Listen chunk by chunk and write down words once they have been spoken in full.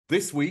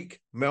This week,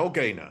 Mel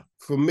Gaynor.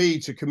 For me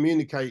to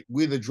communicate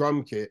with a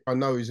drum kit, I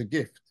know is a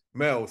gift.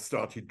 Mel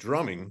started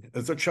drumming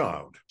as a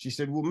child. She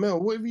said, "Well, Mel,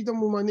 what have you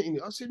done with my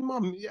knitting?" I said,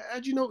 "Mum, how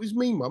do you know it was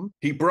me, Mum?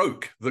 He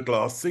broke the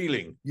glass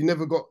ceiling. You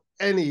never got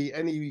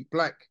any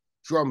black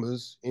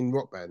drummers in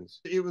rock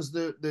bands. It was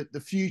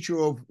the future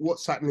of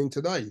what's happening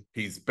today."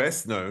 He's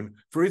best known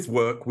for his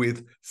work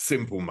with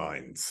Simple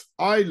Minds.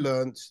 I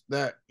learnt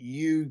that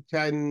you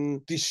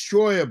can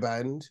destroy a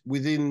band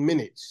within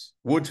minutes.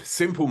 Would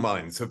Simple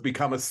Minds have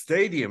become a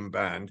stadium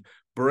band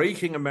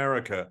breaking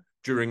America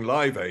during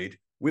Live Aid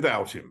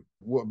without him?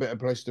 What a better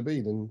place to be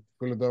than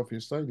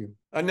Philadelphia Stadium.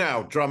 And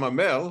now drummer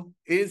Mel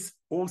is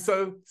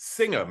also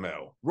singer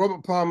Mel.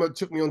 Robert Palmer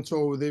took me on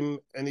tour with him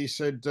and he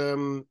said,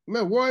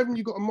 "Mel, why haven't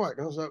you got a mic?"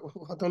 And I was like,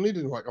 "Well, I don't need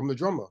a mic. I'm the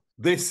drummer."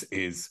 This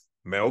is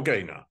Mel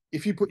Gaynor.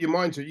 If you put your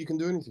mind to it, you can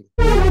do anything.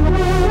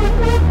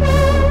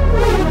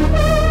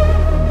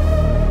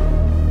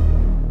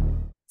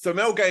 So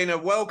Mel Gaynor,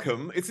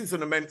 welcome. It is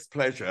an immense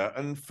pleasure.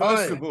 And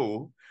first of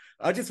all,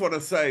 I just want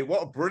to say,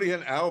 what a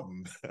brilliant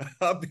album!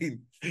 I've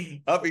been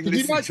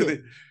listening to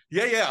it.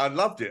 Yeah, I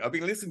loved it. I've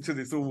been listening to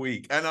this all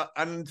week,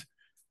 and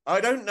I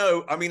don't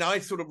know. I mean, I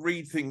sort of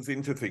read things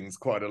into things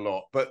quite a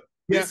lot, but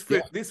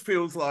this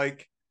feels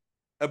like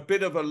a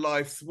bit of a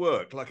life's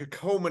work, like a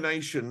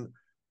culmination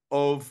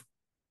of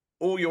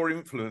all your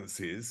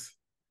influences.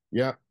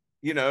 Yeah,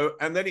 you know,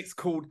 and then it's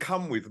called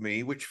 "Come With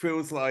Me," which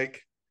feels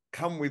like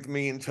come with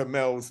me into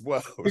Mel's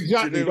world.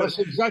 Exactly. You know That's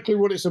exactly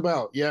what it's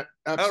about. Yeah,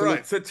 absolutely. All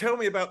right. So tell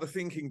me about the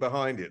thinking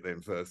behind it then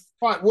first.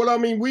 Right. Well, I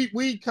mean,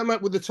 we come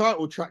up with the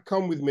title track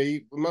 "Come With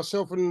Me,"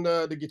 myself and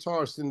the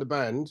guitarist in the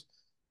band,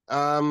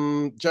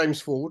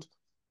 James Ford.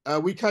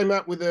 We came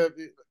out with a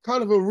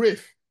kind of a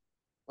riff,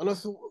 and I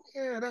thought,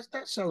 yeah,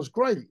 that sounds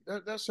great.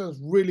 That sounds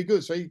really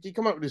good. So he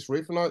come up with this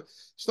riff, and I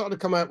started to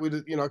come out with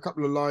a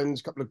couple of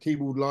lines, a couple of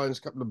keyboard lines,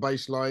 a couple of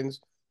bass lines,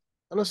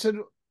 and I said,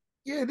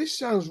 yeah, this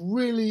sounds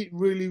really,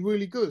 really,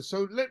 really good.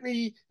 So let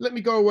me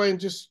go away and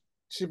just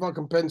see if I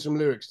can pen some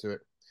lyrics to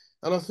it.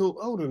 And I thought,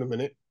 hold on a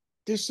minute,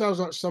 this sounds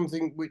like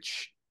something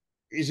which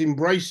is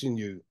embracing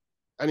you,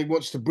 and it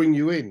wants to bring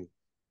you in.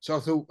 So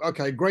I thought,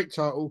 okay, great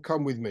title,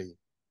 Come With Me.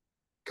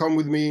 Come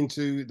with me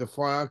into the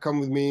fire, come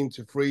with me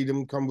into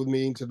freedom, come with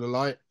me into the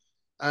light.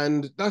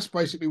 And that's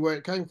basically where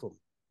it came from.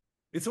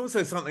 It's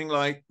also something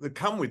like the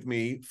Come With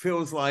Me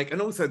feels like,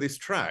 and also this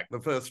track, the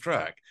first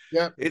track,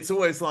 yeah, it's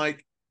always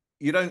like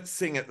you don't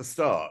sing at the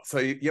start. So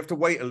you have to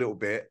wait a little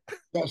bit.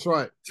 That's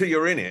right. Till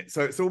you're in it.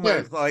 So it's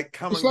almost like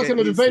come it's and like get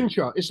an music.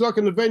 adventure. It's like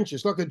an adventure.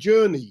 It's like a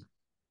journey.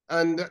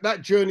 And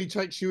that journey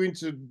takes you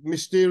into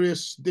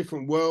mysterious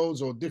different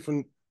worlds or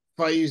different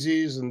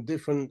phases and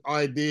different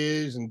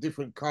ideas and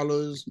different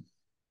colors,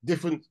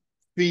 different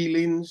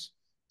feelings.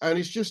 And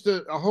it's just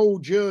a whole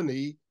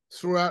journey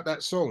throughout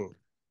that song.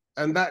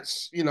 And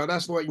that's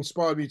what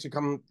inspired me to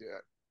come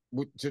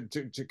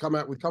to come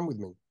out with Come With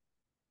Me.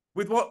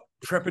 With what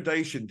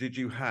trepidation did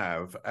you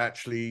have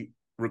actually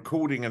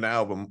recording an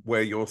album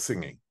where you're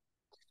singing?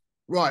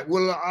 Right.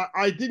 Well,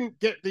 I didn't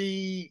get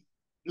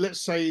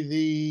let's say,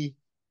 the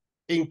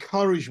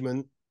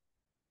encouragement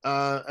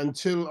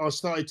until I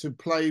started to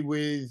play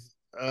with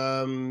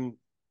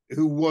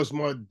who was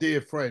my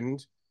dear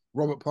friend,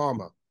 Robert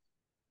Palmer.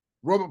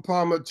 Robert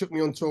Palmer took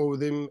me on tour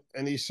with him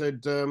and he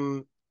said,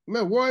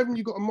 Mel, why haven't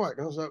you got a mic?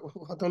 And I was like,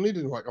 well, I don't need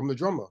a mic. I'm the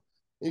drummer.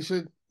 And he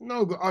said,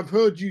 no, but I've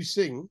heard you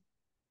sing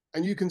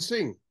and you can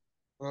sing.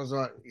 And I was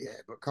like, yeah,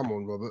 but come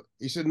on, Robert.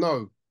 He said,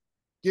 no,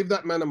 give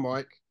that man a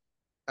mic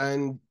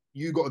and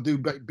you got to do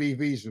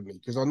BVs with me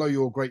because I know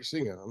you're a great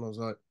singer. And I was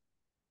like,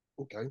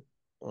 okay,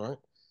 all right.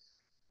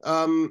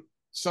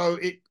 So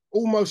it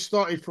almost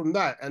started from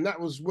that. And that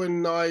was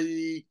when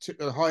I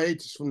took a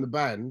hiatus from the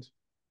band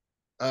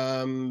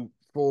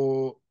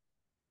for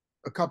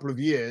a couple of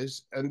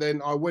years. And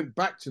then I went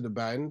back to the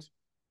band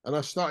and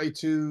I started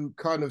to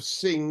kind of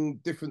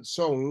sing different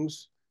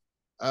songs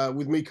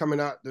with me coming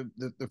out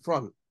the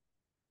front.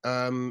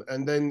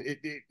 And then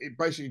it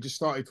basically just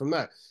started from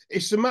that.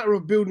 It's a matter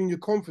of building your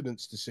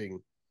confidence to sing.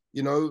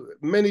 You know,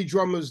 many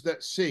drummers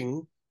that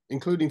sing,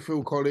 including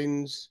Phil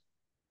Collins,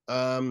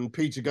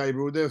 Peter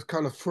Gabriel, they're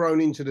kind of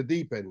thrown into the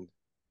deep end.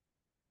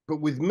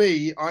 But with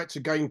me, I had to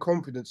gain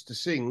confidence to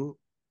sing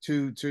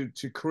to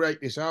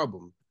create this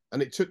album. And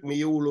it took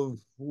me it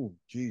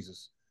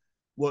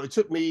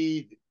took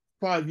me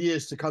 5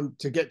 years to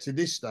get to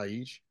this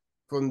stage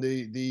from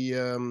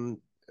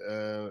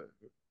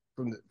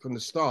from the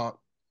start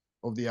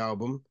of the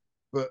album,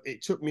 but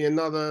it took me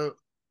another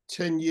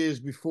 10 years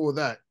before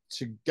that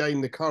to gain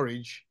the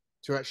courage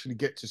to actually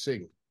get to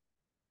sing.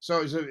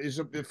 So it's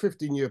a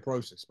 15-year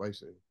process,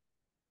 basically.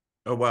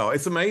 Oh, wow.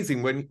 It's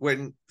amazing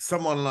when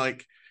someone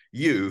like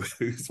you,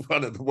 who's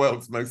one of the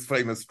world's most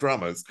famous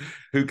drummers,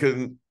 who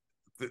can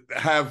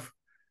have,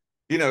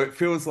 you know, it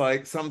feels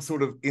like some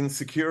sort of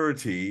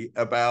insecurity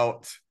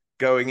about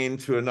going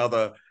into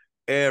another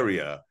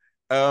area.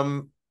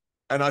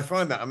 And I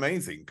find that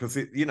amazing because,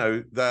 you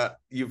know, that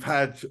you've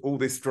had all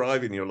this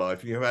drive in your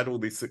life, you've had all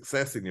this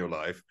success in your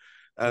life,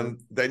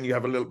 and then you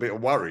have a little bit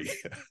of worry.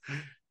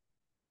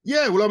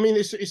 Yeah, well, I mean,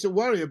 it's a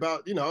worry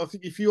about, I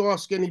think if you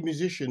ask any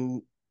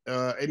musician,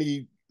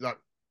 any like,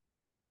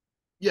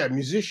 yeah,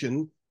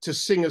 musician to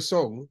sing a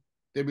song,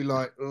 they'll be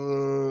like,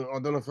 I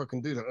don't know if I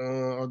can do that.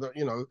 I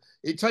don't,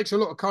 it takes a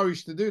lot of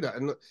courage to do that.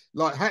 And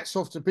like, hats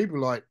off to people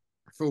like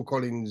Phil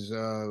Collins,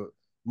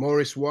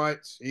 Maurice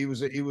White. He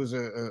was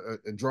a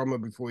drummer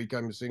before he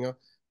became a singer.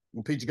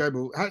 And Peter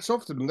Gabriel, hats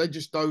off to them. They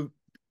just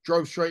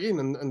drove straight in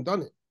and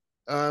done it.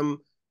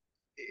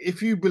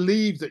 If you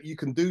believe that you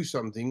can do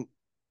something,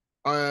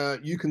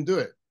 you can do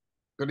it.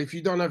 But if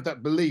you don't have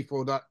that belief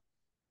or that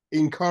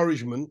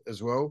encouragement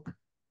as well,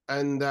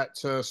 and that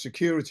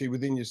security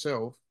within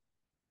yourself,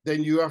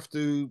 then you have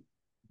to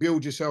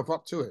build yourself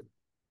up to it.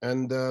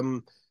 And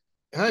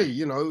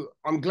hey,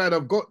 I'm glad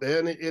I've got there,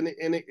 and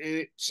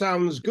it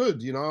sounds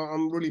good.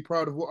 I'm really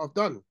proud of what I've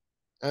done.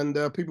 And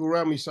people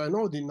around me saying,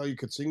 "Oh, didn't know you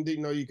could sing.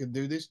 Didn't know you could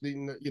do this.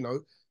 Didn't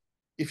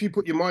if you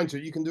put your mind to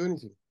it, you can do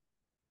anything."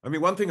 I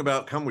mean, one thing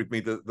about "Come With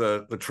Me,"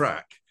 the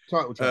track,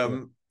 title track,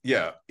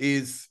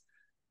 is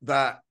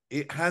that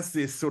it has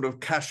this sort of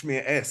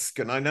Kashmir-esque,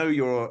 and I know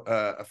you're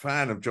a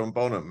fan of John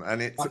Bonham,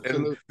 and it's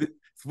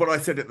what I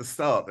said at the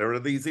start. There are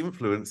these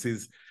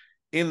influences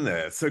in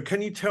there. So,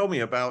 can you tell me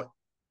about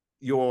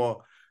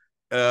your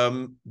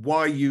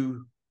why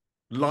you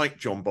like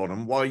John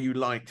Bonham, why you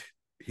liked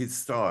his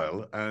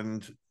style,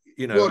 and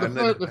well,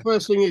 the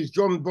first thing is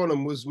John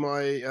Bonham was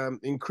my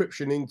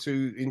encryption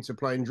into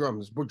playing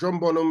drums. But John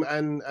Bonham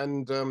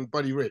and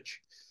Buddy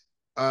Rich.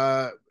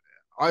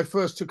 I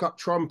first took up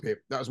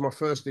trumpet. That was my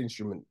first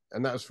instrument,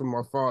 and that was from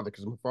my father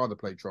because my father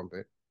played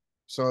trumpet.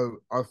 So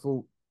I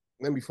thought,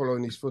 let me follow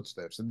in his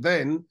footsteps. And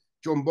then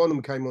John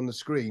Bonham came on the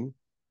screen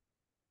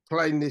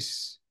playing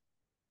this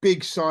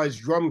big size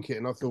drum kit,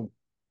 and I thought,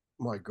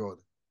 my God,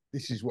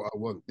 this is what I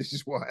want. This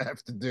is what I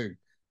have to do.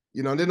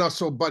 And then I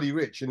saw Buddy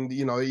Rich, and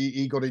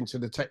he got into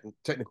the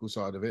technical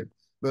side of it.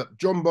 But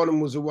John Bonham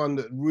was the one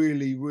that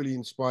really, really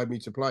inspired me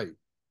to play,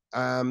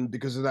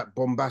 because of that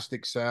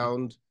bombastic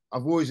sound.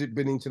 I've always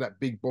been into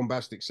that big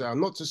bombastic sound.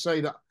 Not to say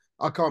that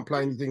I can't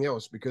play anything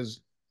else,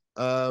 because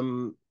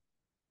the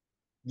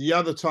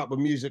other type of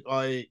music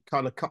I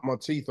kind of cut my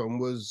teeth on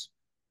was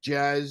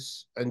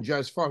jazz and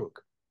jazz funk.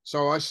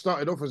 So I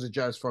started off as a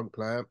jazz funk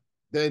player,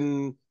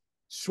 then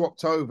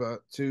swapped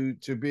over to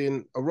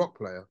being a rock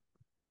player.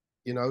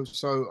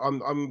 So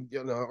I'm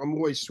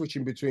always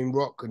switching between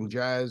rock and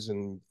jazz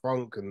and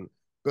funk,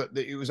 but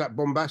it was that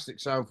bombastic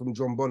sound from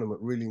John Bonham that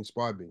really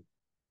inspired me.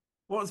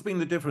 What's been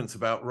the difference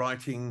about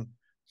writing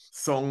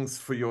songs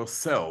for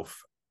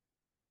yourself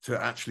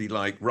to actually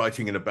like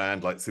writing in a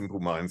band like Simple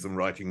Minds and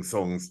writing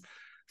songs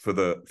for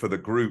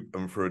the group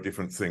and for a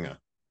different singer?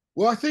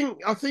 Well, I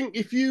think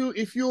if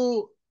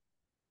you're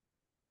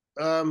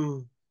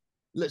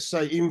let's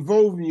say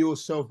involving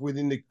yourself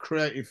within the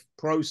creative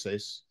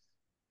process,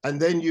 and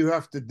then you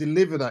have to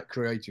deliver that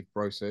creative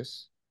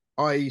process,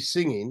 i.e.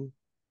 singing,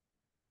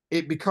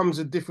 it becomes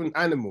a different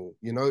animal.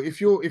 If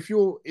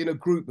you're in a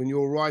group and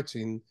you're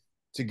writing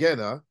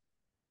together,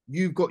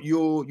 you've got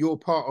your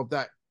part of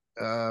that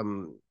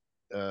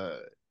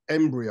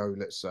embryo,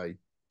 let's say.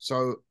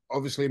 So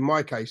obviously in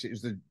my case it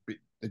was the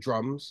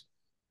drums.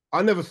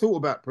 I never thought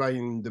about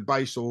playing the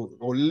bass I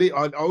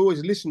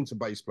always listened to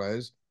bass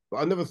players, but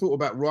I never thought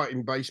about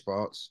writing bass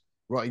parts,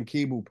 writing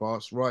keyboard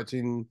parts,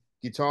 writing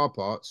guitar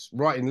parts,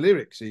 writing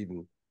lyrics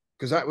even,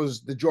 because that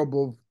was the job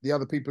of the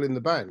other people in the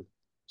band.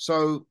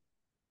 So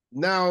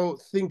now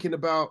thinking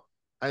about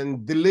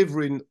and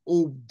delivering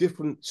all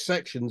different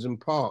sections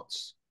and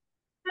parts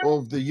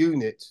of the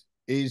unit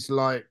is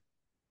like,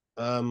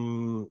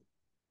 wow,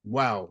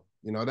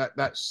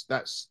 that's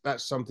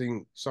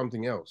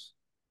something else.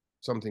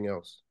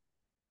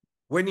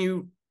 When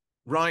you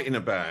write in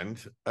a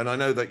band, and I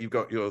know that you've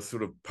got your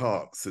sort of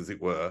parts, as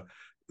it were,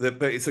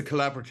 but it's a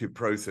collaborative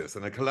process,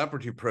 and a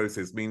collaborative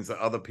process means that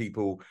other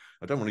people,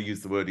 I don't want to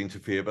use the word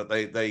interfere, but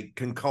they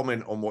can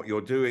comment on what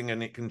you're doing,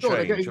 and it can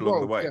change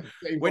along the way.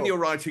 When you're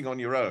writing on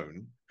your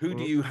own, who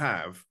do you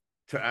have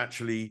to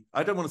actually,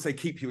 I don't want to say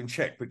keep you in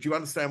check, but do you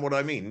understand what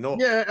I mean?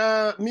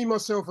 Me,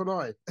 myself, and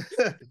I.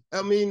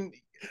 I mean,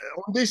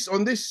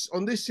 on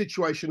this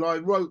situation, I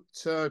wrote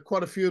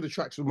quite a few of the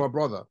tracks with my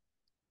brother.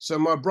 So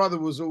my brother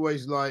was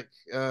always like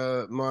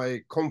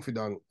my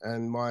confidant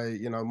and my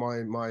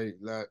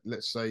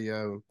let's say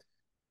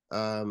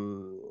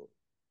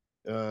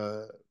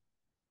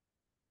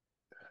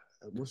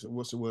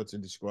what's the word to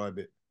describe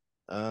it?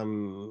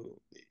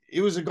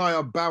 He was a guy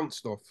I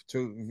bounced off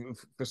to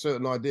for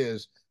certain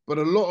ideas, but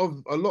a lot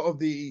of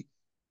the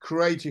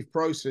creative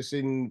process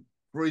in,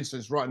 for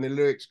instance, writing the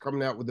lyrics,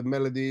 coming out with the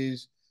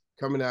melodies,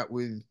 coming out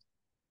with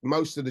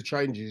most of the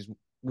changes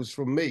was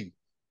from me.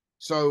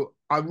 So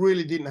I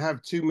really didn't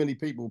have too many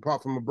people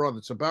apart from my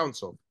brother to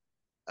bounce off.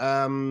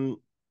 And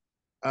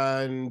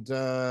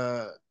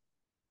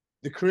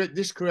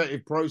this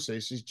creative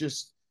process is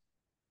just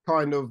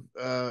kind of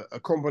a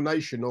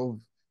combination of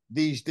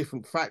these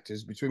different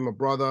factors between my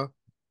brother.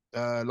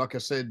 Like I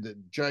said,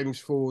 James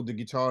Ford, the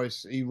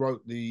guitarist,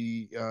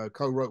 he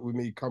co-wrote with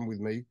me, "Come With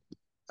Me."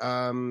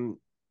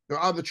 But There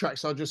are other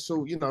tracks I just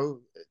thought,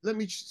 let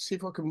me see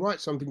if I can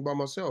write something by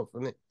myself,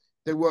 and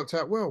they worked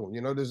out well.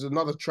 There's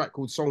another track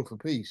called "Song for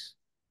Peace."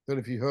 Don't know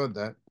if you heard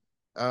that.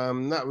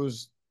 That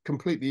was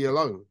completely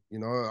alone.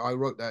 I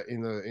wrote that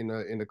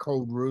in a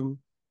cold room,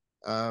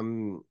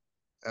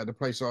 at the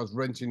place I was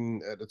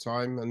renting at the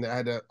time, and they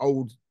had an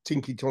old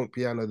tinky tonk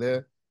piano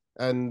there,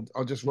 and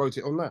I just wrote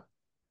it on that.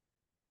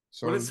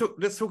 So well,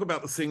 let's talk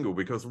about the single,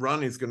 because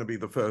 "Run" is going to be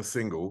the first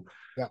single.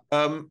 Yeah.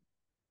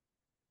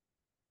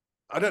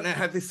 I don't know, it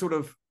had this sort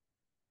of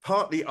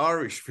partly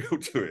Irish feel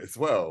to it as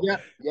well. Yeah,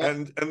 yeah.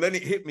 And then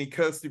it hit me,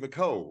 Kirsty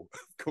MacColl,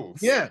 of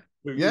course. Yeah,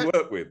 who you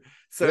work with.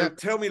 So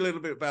tell me a little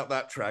bit about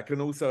that track,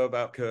 and also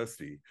about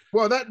Kirsty.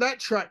 Well, that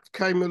track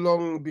came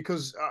along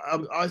because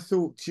I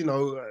thought,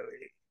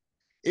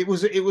 it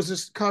was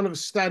a kind of a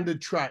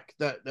standard track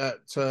that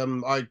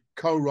I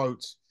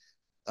co-wrote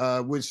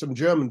with some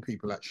German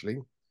people actually,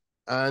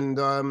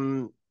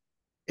 and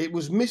it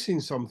was missing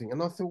something,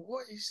 and I thought,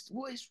 what is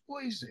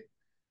it?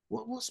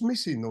 What's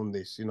missing on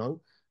this?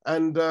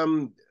 And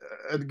the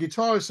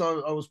guitarist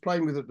I was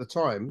playing with at the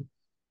time,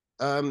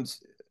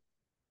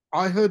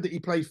 I heard that he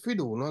played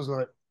fiddle, and I was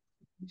like,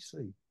 let me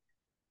see.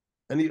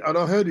 And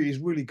I heard he's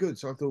really good,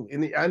 so I thought,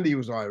 and he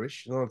was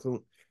Irish, and I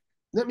thought,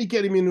 let me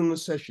get him in on a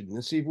session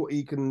and see what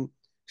he can.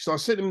 So I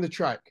sent him the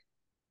track,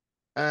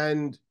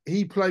 and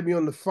he played me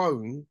on the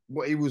phone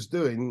what he was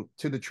doing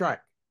to the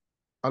track,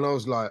 and I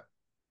was like,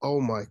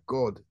 oh my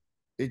god,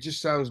 it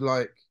just sounds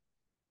like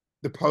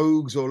the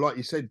Pogues, or like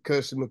you said,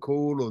 Kirsty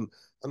MacColl, and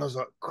I was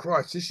like,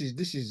 Christ, this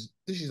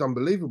is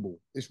unbelievable.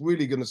 It's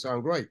really going to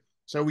sound great.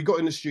 So we got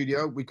in the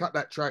studio, we cut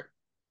that track,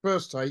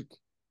 first take,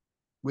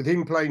 with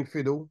him playing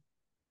fiddle,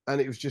 and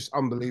it was just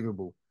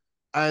unbelievable.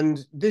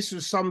 And this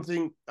was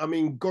something, I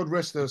mean, God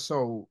rest her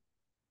soul.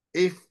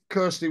 If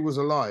Kirsty was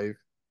alive,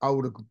 I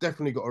would have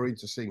definitely got her in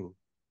to sing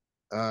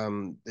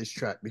this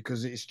track,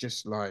 because it's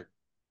just like,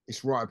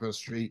 it's right up her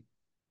street.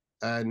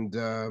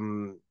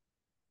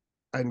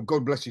 And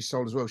God bless his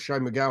soul as well,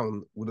 Shane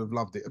MacGowan would have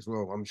loved it as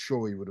well. I'm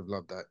sure he would have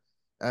loved that.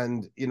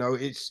 And,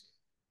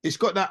 it's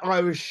got that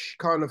Irish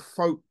kind of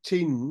folk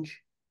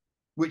tinge,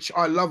 which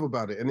I love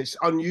about it, and it's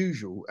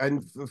unusual.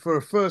 And for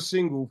a first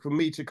single, for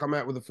me to come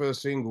out with a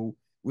first single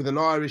with an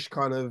Irish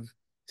kind of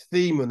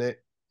theme on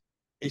it,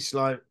 it's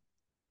like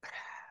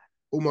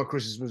all my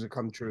Christmas have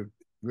come true.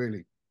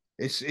 Really,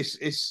 it's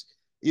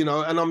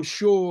and I'm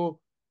sure,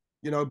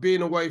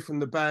 being away from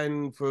the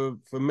band for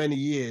many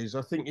years,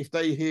 I think if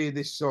they hear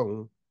this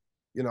song,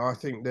 I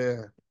think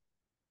they're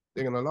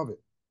gonna love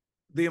it.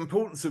 The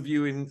importance of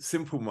you in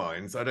Simple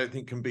Minds, I don't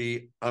think, can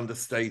be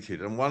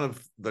understated. And one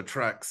of the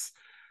tracks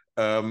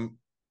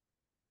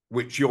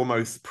which you're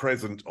most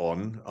present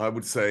on, I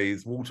would say,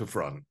 is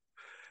Waterfront.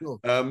 Sure.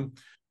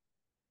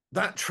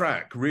 That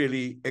track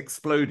really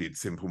exploded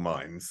Simple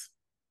Minds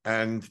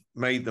and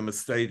made them a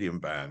stadium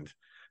band.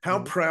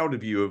 How proud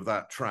of you of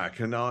that track,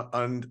 and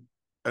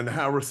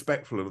how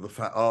respectful of the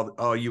fact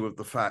are you of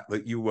the fact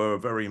that you were a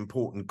very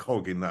important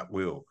cog in that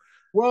wheel?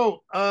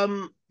 Well,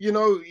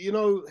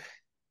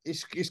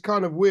 it's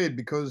kind of weird,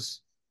 because,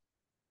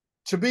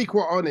 to be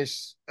quite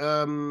honest, I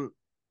don't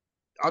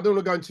want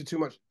to go into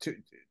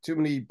too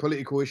many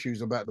political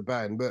issues about the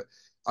band, but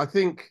I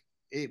think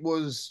it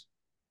was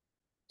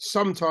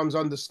sometimes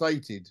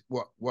understated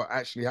what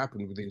actually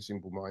happened within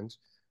Simple Minds.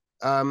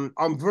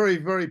 I'm very,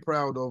 very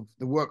proud of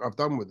the work I've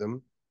done with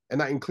them, and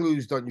that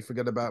includes "Don't You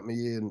Forget About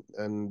Me"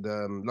 and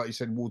like you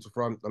said,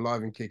 Waterfront,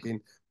 Alive and Kicking.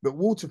 But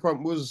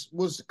Waterfront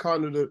was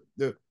kind of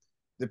the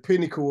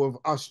pinnacle of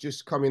us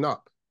just coming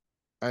up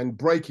and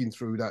breaking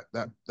through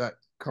that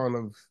kind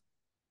of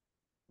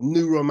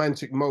new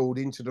romantic mode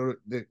into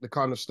the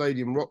kind of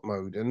stadium rock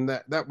mode, and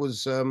that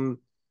was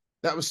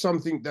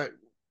something that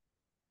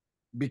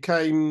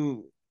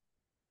became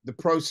the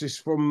process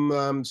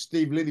from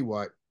Steve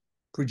Lillywhite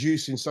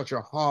producing such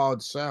a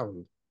hard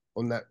sound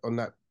on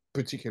that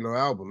particular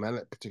album and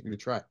that particular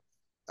track.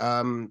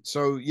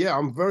 So yeah,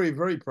 I'm very,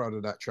 very proud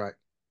of that track.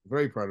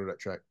 Very proud of that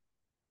track.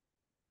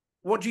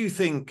 What do you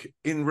think,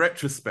 in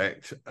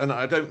retrospect, and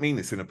I don't mean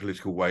this in a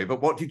political way,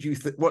 but what do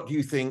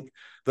you think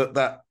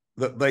that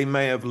they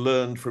may have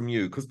learned from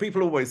you? Because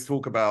people always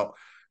talk about,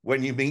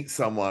 when you meet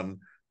someone,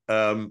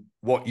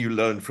 what you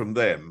learned from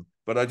them.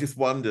 But I just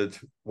wondered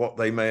what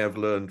they may have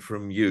learned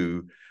from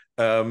you.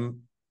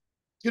 Something?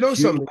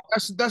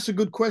 That's a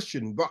good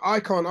question, but I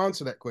can't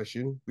answer that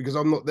question because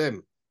I'm not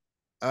them.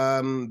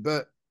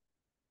 But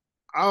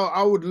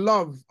I would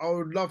love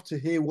to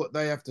hear what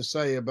they have to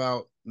say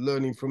about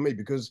learning from me,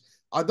 because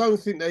I don't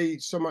think they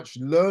so much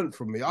learned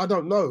from me. I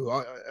don't know.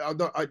 I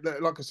don't.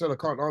 Like I said, I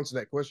can't answer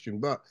that question,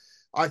 but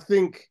I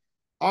think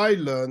I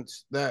learned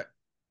that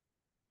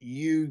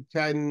you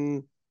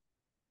can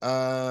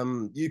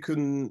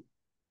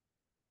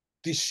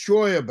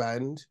destroy a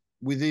band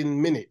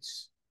within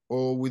minutes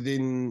or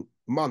within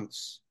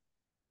months.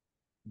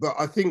 But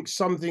I think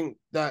something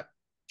that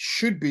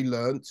should be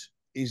learnt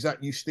is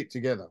that you stick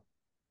together.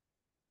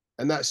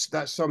 And that's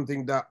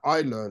something that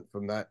I learned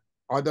from that.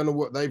 I don't know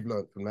what they've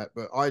learned from that,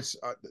 but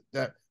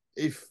that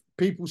if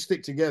people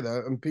stick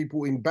together and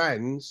people in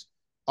bands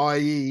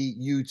i.e.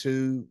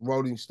 U2,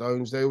 Rolling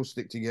Stones, they all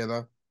stick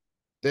together,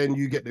 then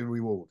you get the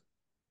reward.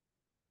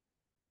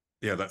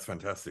 Yeah, that's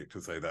fantastic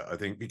to say that, I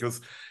think,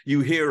 because you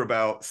hear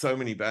about so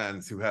many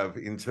bands who have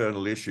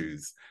internal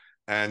issues.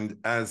 And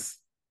as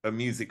a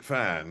music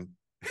fan,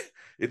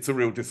 it's a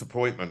real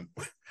disappointment.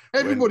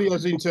 Everybody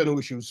has internal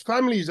issues.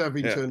 Families have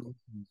Yeah. internal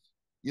issues,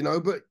 you know,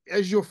 but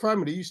as your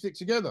family, you stick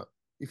together.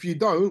 If you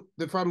don't,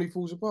 the family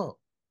falls apart,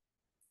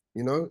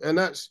 you know, and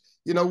that's,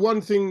 you know, one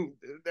thing,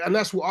 and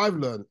that's what I've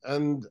learned.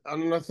 And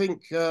I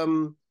think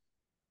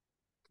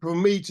for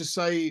me to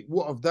say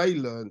what have they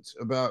learned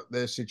about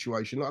their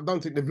situation, I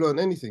don't think they've learned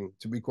anything,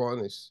 to be quite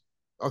honest.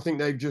 I think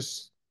they've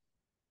just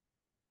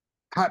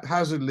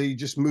haphazardly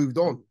just moved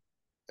on.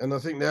 And I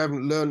think they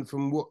haven't learned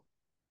from what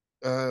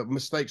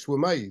mistakes were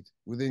made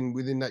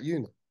within that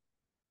unit.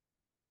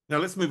 Now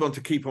let's move on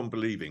to Keep On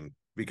Believing,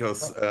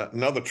 because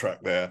another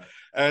track there.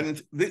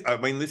 And I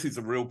mean, this is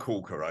a real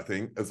corker, I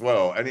think, as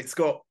well. And it's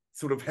got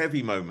sort of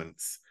heavy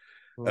moments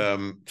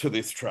to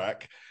this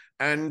track.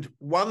 And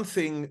one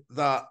thing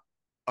that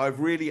I've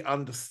really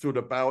understood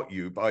about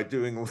you by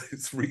doing all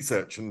this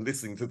research and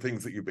listening to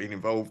things that you've been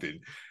involved in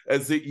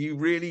is that you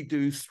really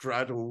do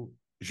straddle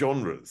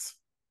genres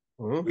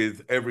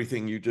with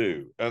everything you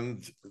do.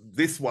 And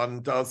this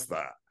one does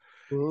that.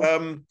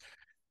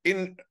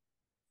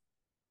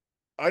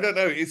 I don't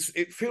know,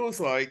 it feels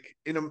like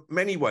in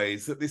many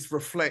ways that this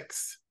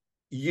reflects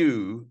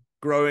you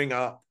growing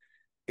up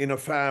in a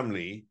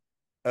family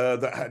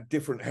that had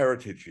different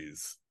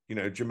heritages, you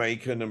know,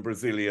 Jamaican and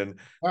Brazilian,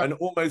 and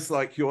almost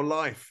like your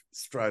life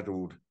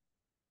straddled.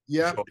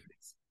 Yeah.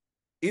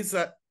 Is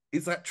that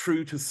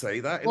true to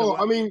say that? Well,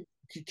 I mean,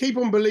 Keep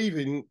On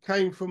Believing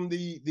came from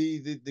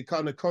the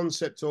kind of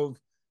concept of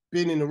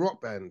being in a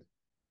rock band.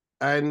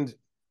 And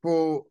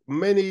for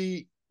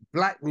many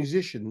black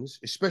musicians,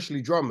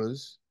 especially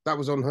drummers, that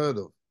was unheard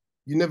of.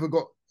 You never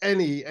got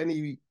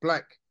any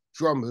black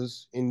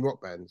drummers in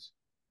rock bands.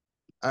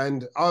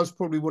 And I was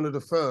probably one of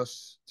the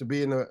first to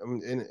be in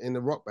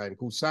a rock band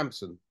called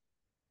Samson.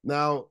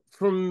 Now,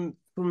 from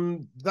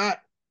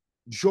that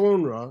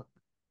genre,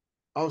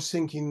 I was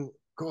thinking,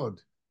 God,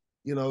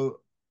 you know,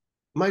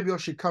 maybe I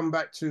should come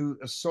back to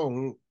a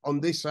song on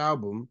this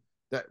album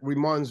that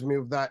reminds me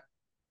of that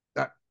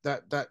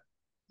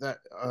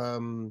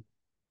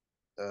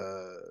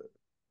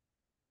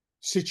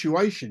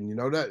situation, you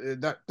know,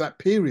 that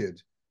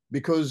period,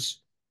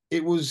 because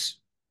it was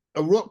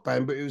a rock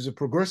band, but it was a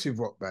progressive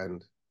rock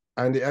band,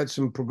 and it had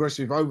some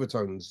progressive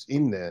overtones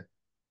in there.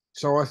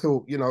 So I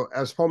thought, you know,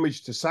 as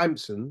homage to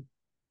Samson,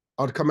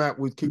 I'd come out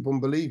with Keep On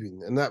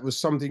Believing, and that was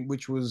something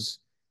which was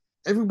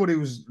everybody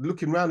was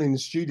looking around in the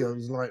studio. It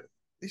was like,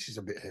 this is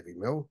a bit heavy,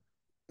 Mel,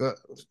 but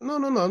no,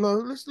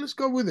 let's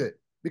go with it,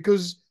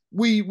 because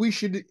we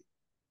should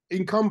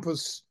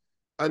encompass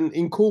and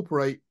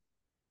incorporate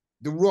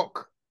the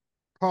rock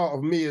part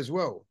of me as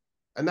well,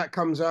 and that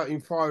comes out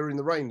in Fire in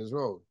the Rain as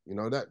well. You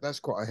know, that's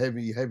quite a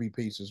heavy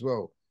piece as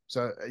well.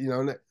 So you know,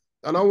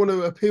 and I want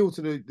to appeal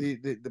to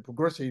the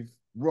progressive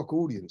rock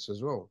audience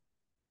as well.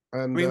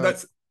 And I mean,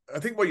 I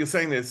think what you're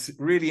saying is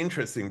really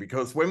interesting,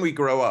 because when we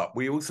grow up,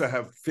 we also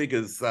have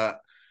figures that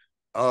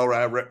are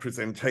our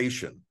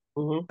representation.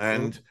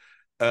 And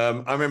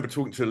I remember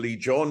talking to Lee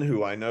John,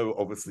 who I know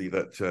obviously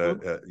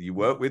that you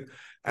work with,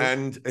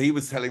 and he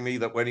was telling me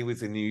that when he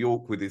was in New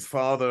York with his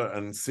father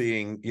and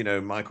seeing, you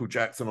know, Michael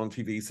Jackson on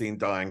TV, seeing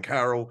Diane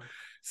Carroll,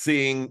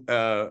 seeing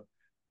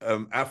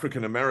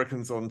African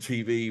Americans on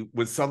TV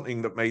was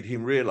something that made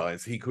him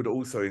realize he could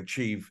also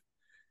achieve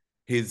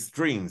his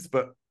dreams.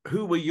 But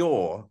who were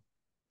your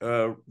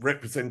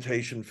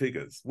representation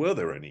figures? Were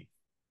there any?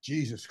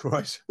 Jesus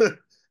Christ,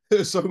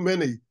 there's so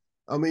many.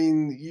 I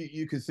mean,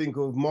 you could think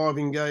of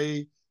Marvin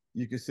Gaye,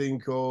 you could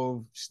think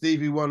of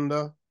Stevie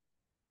Wonder,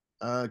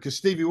 because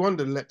Stevie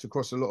Wonder leapt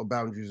across a lot of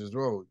boundaries as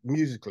well,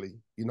 musically.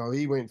 You know,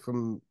 he went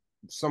from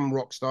some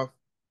rock stuff,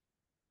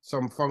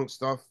 some funk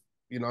stuff.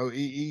 You know,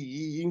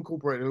 he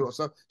incorporated a lot of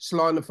stuff.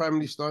 Sly and the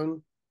Family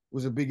Stone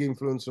was a big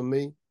influence on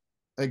me.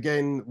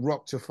 Again,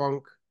 rock to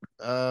funk.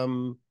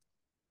 Bob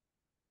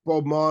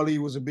Marley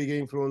was a big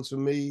influence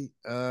on me.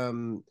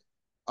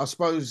 I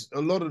suppose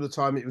a lot of the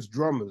time it was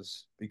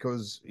drummers,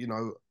 because, you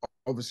know,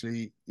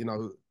 obviously, you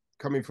know,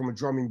 coming from a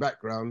drumming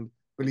background,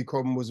 Billy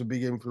Cobham was a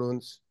big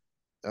influence.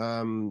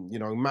 You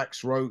know,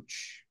 Max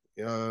Roach,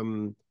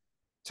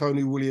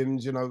 Tony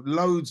Williams, you know,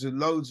 loads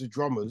of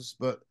drummers,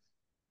 but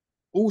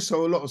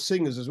also a lot of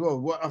singers as well.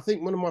 What I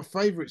think one of my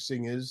favorite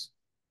singers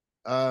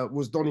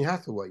was Donny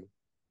Hathaway,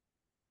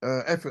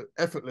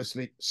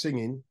 effortlessly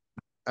singing.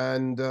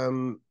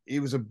 And he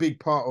was a big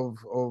part of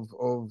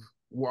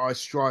what I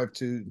strive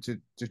to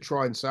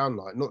try and sound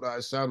like. Not that I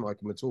sound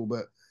like him at all,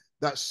 but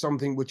that's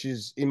something which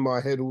is in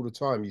my head all the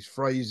time. His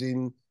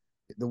phrasing,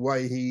 the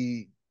way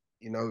he,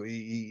 you know,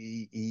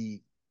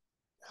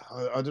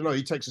 I don't know,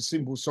 he takes a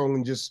simple song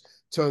and just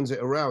turns it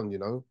around, you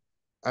know.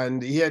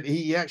 And he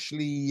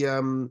actually he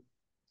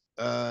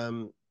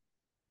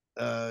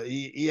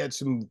had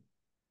some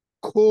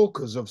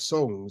corkers of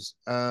songs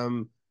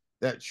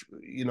that,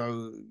 you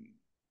know,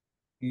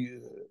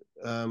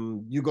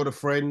 you got a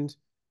friend.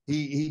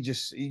 He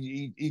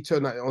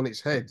turned that on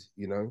its head,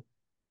 you know.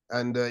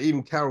 And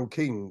even Carole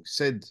King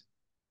said,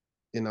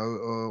 you know,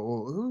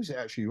 or who was it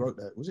actually wrote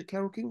that? Was it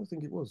Carole King? I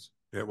think it was.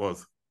 It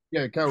was.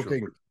 Yeah, Carole Sure.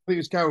 King. I think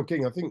it's Carole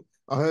King. I think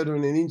I heard her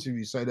in an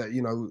interview say that,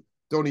 you know,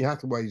 Donny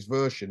Hathaway's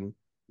version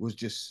was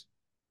just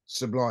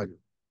sublime,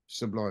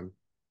 sublime.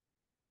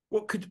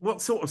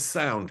 What sort of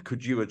sound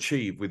could you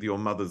achieve with your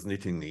mother's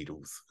knitting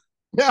needles?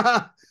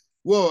 Yeah,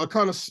 well, a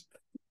kind of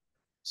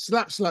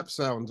slap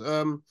sound.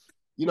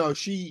 You know,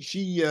 she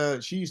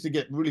used to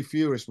get really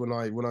furious when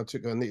I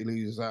took her knitting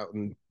needles out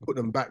and put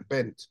them back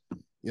bent.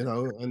 You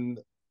know, and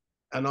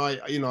I,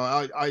 you know,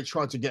 I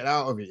tried to get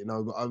out of it. You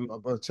know, but I'm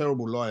a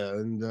terrible liar.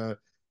 And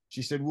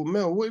she said, "Well,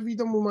 Mel, what have you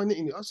done with my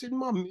knitting?" I said,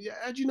 "Mum,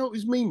 how do you know it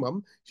was me,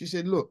 Mum?" She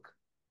said, "Look,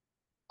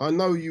 I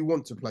know you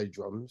want to play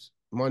drums.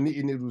 My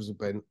knitting needles are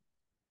bent."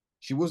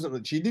 She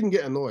wasn't. She didn't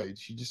get annoyed.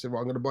 She just said, "Well,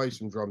 I'm going to buy you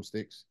some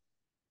drumsticks,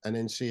 and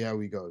then see how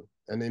we go."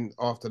 And then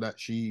after that,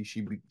 she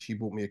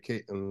bought me a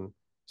kit, and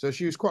so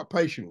she was quite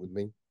patient with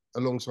me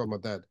alongside my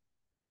dad.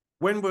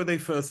 When were they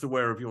first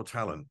aware of your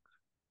talent?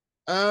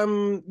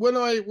 When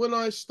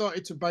I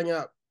started to bang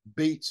out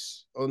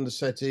beats on the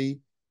settee,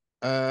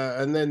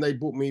 and then they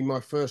bought me my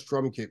first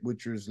drum kit,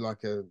 which was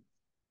like a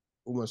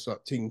almost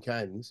like tin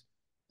cans.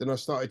 Then I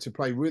started to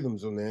play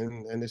rhythms on there,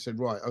 and they said,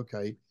 right,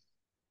 okay,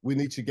 we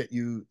need to get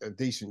you a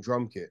decent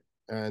drum kit.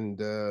 And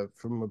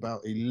from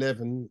about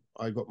 11,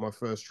 I got my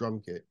first drum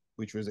kit,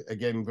 which was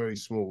again very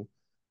small.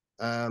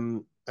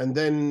 And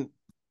then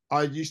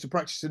I used to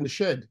practice in the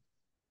shed,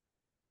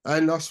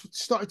 and I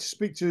started to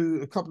speak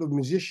to a couple of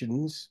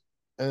musicians,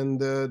 and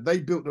they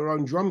built their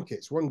own drum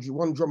kits.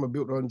 One drummer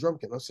built their own drum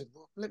kit, and I said,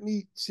 well, "Let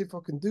me see if I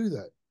can do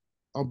that."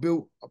 I'll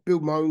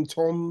build my own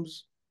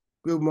toms,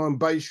 build my own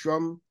bass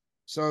drum.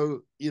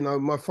 So you know,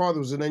 my father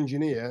was an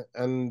engineer,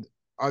 and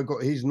I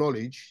got his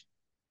knowledge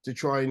to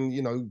try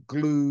and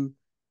glue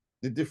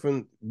the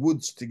different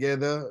woods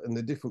together and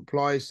the different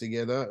plies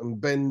together and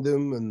bend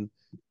them, and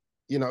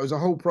it was a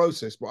whole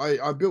process. But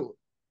I built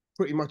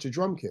pretty much a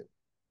drum kit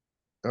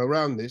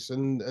around this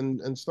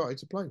and started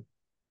to play.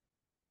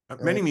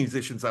 Many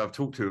musicians I've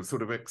talked to have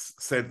sort of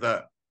said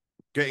that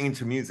getting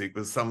into music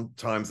was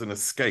sometimes an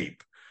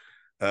escape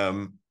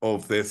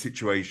of their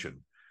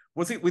situation.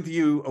 Was it with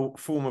you a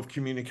form of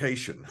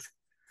communication?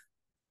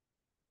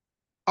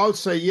 I would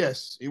say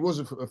yes, it was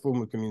a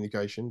form of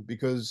communication,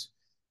 because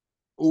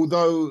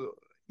although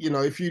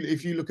if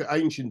you look at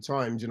ancient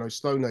times,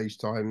 Stone Age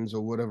times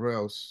or whatever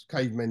else,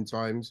 cavemen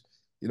times,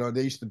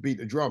 they used to beat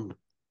a drum,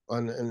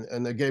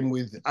 and again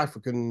with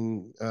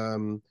African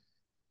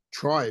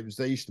tribes,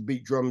 they used to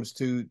beat drums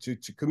to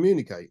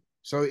communicate.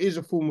 So it is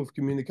a form of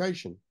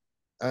communication,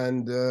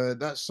 and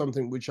that's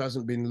something which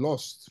hasn't been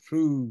lost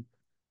through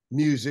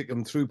music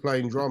and through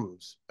playing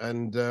drums.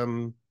 And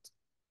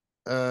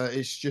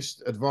it's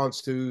just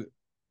advanced to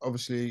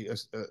obviously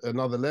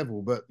another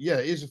level. But yeah,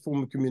 it is a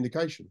form of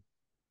communication,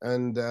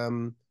 and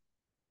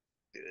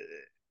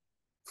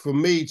for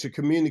me to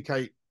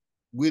communicate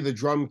with a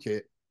drum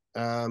kit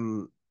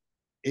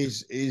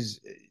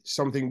is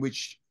something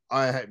which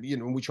I have,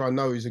 which I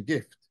know is a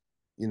gift,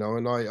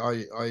 and I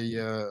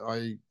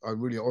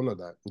really honor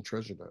that and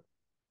treasure that.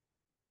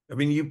 I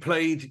mean,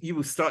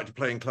 you started to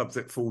play in clubs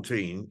at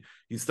 14,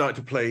 you started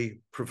to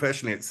play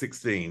professionally at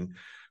 16,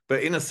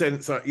 but in a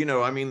sense, I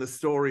mean, the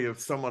story of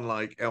someone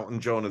like Elton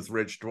John as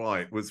Reg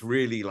Dwight was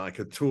really like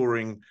a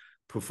touring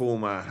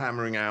performer,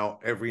 hammering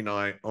out every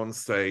night on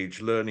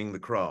stage, learning the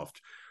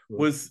craft.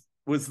 Was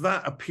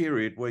that a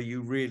period where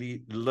you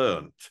really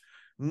learnt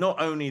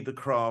not only the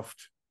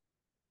craft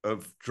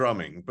of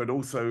drumming, but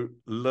also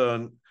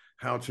learn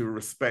how to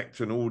respect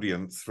an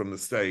audience from the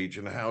stage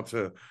and how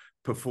to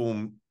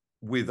perform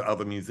with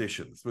other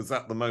musicians? Was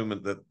that the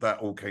moment that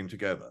all came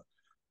together?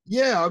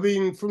 Yeah, I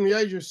mean, from the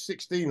age of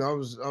 16, I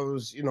was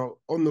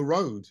on the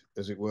road,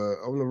 as it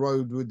were, on the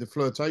road with the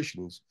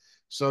Flirtations.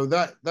 So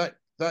that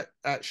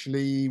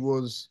actually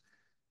was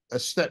a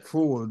step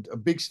forward, a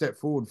big step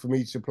forward for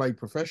me to play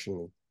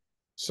professionally.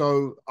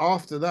 So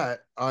after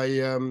that, after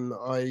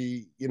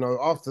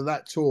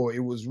that tour,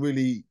 it was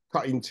really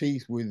cutting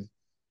teeth with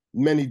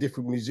many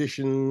different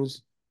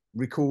musicians,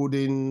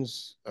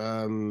 recordings,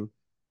 and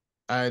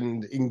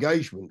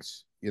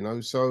engagements.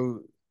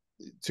 So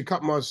to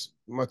cut my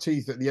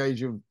teeth at the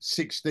age of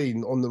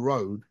 16 on the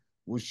road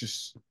was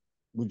just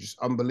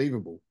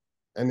unbelievable.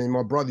 And then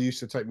my brother used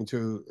to take me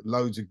to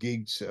loads of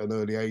gigs at an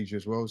early age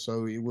as well.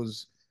 So it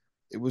was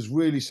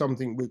really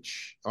something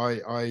which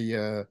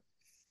I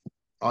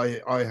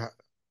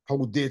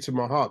hold dear to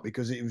my heart,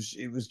 because it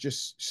was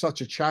just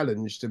such a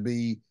challenge to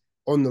be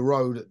on the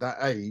road at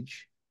that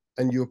age,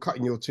 and you're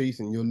cutting your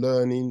teeth and you're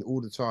learning all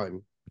the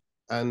time.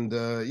 And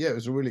yeah, it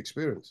was a real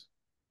experience.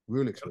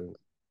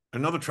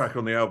 Another track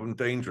on the album,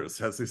 Dangerous,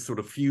 has this sort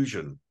of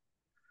fusion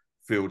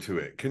feel to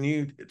it. Can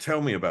you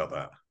tell me about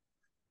that?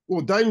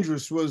 Well,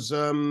 Dangerous was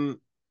again,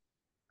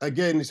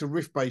 it's a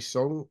riff-based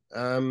song.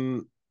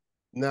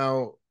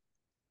 Now,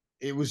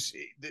 it was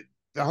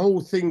the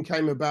whole thing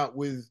came about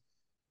with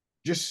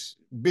just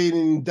being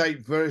in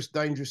various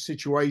dangerous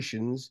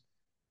situations,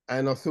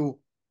 and I thought,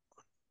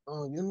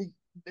 oh,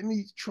 let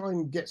me try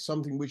and get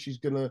something which is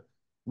going to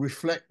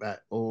reflect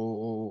that,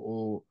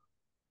 or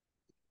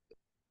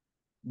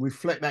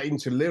reflect that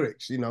into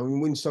lyrics. You know,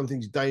 and when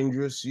something's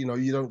dangerous, you know,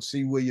 you don't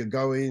see where you're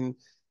going,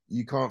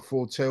 you can't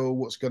foretell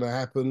what's going to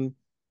happen.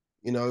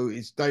 You know,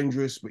 it's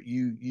dangerous, but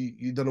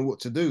you don't know what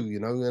to do. You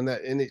know,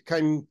 and it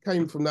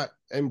came from that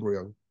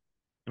embryo.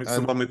 It's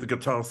the one with the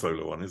guitar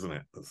solo one, isn't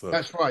it?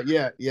 That's right.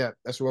 Yeah, yeah.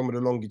 That's the one with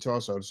the long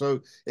guitar solo.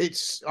 So I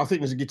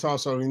think there's a guitar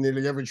solo in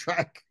nearly every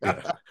track.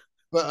 Yeah.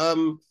 But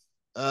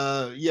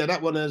yeah,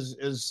 that one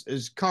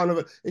is kind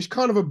of it's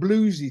kind of a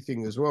bluesy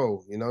thing as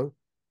well, you know.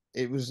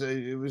 It was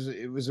a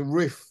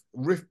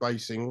riff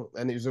basing,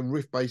 and it was a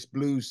riff based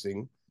blues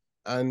thing,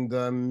 and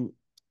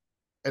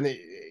it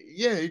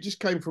yeah, it just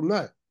came from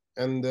that.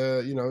 And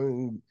you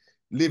know,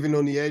 living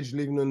on the edge,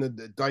 living on a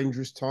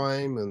dangerous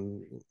time,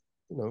 and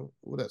you know,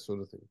 all that sort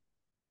of thing.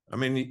 I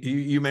mean,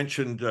 you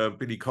mentioned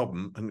Billy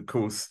Cobham, and of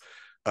course,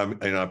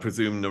 and I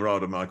presume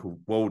Narada Michael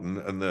Walden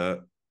and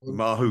the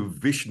Mahu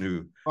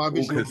Vishnu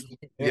orchestra.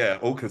 Yeah,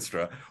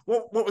 orchestra.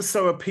 What was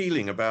so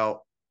appealing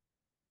about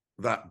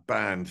that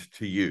band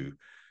to you?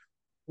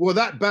 Well,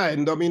 that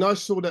band, I mean, I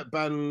saw that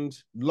band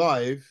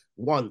live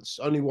once,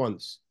 only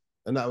once,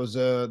 and that was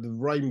the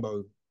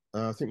Rainbow.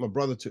 I think my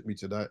brother took me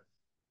to that.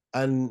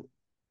 And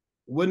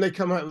when they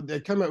came out with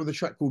a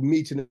track called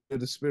Meeting of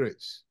the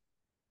Spirits,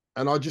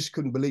 and I just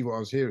couldn't believe what I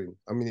was hearing.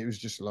 I mean, it was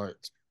just like,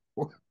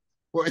 what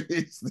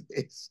is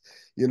this?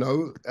 You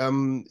know,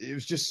 it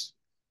was just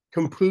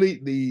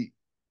completely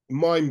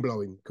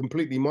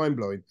completely mind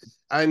blowing.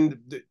 And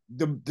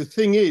the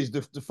thing is,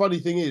 the funny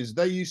thing is,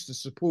 they used to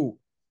support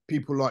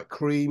people like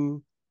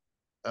Cream.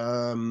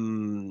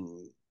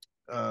 Um,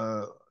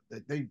 uh,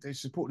 they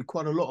supported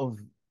quite a lot of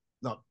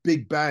like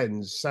big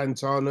bands,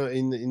 Santana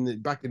in the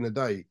back in the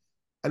day,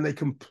 and they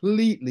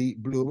completely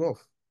blew them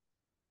off.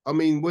 I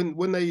mean,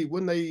 when they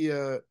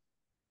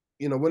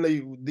you know,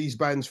 when these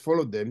bands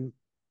followed them,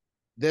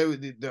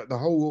 the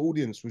whole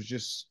audience was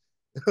just,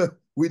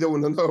 we don't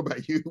want to know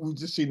about you. We've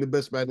just seen the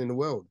best band in the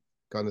world,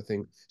 kind of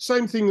thing.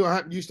 Same thing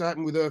that used to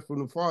happen with Earth,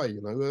 Wind and Fire.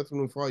 You know, Earth,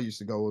 Wind and Fire used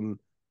to go on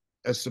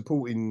as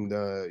supporting,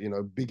 you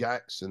know, big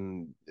acts,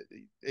 and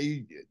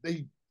they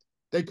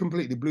they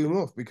completely blew them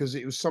off because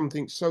it was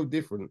something so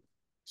different,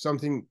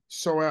 something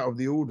so out of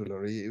the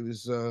ordinary. It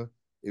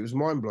was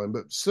mind blowing.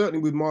 But certainly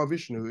with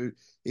Mahavishnu,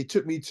 it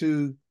took me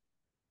to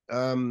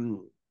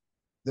um,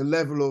 the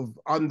level of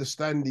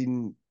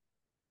understanding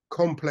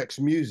complex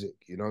music.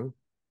 You know,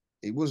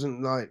 it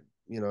wasn't like,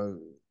 you know,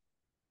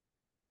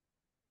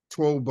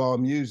 12-bar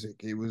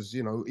music. It was,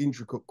 you know,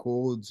 intricate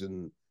chords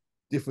and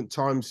different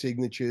time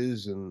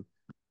signatures, and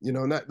you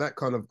know, and that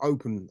kind of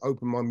opened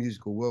my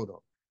musical world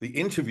up. The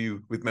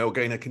interview with Mel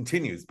Gaynor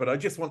continues, but I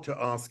just want to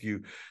ask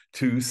you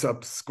to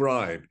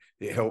subscribe.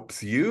 It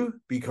helps you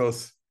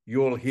because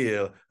you'll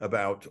hear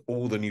about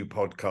all the new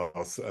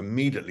podcasts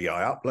immediately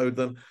I upload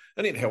them,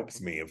 and it helps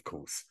me, of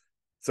course.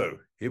 So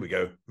here we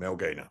go, Mel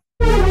Gaynor.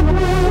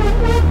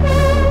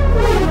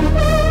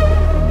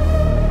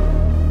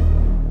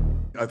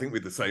 I think we're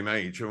the same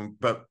age,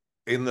 but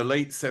in the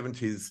late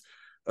 70s,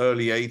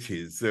 early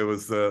 80s, there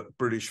was the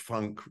British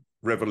funk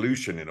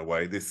revolution in a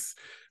way.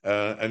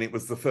 And it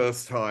was the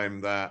first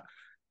time that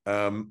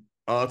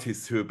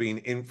artists who had been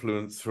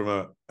influenced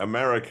from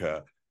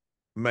America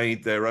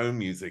made their own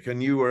music.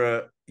 And you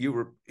were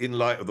in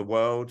Light of the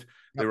World. Yep.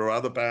 There were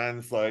other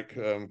bands like,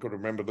 got to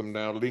remember them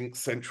now, Link,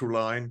 Central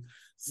Line,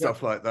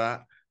 stuff like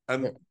that.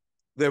 And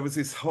there was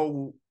this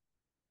whole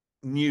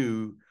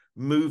new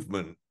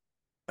movement.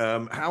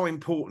 How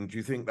important do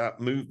you think that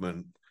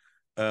movement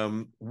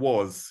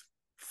was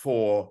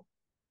for,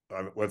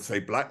 I would say,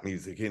 black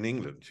music in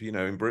England, you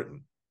know, in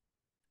Britain?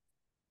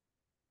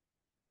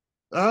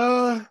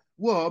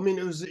 Well, I mean,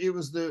 it was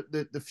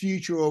the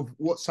future of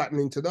what's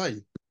happening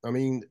today. I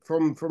mean,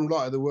 from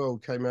Light of the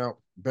World came out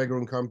Beggar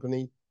and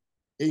Company,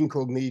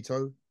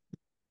 Incognito,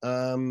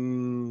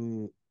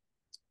 and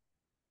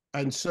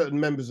certain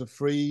members of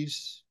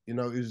Freeze. You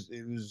know,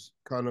 it was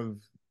kind of,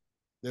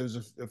 there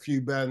was a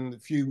few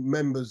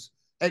members,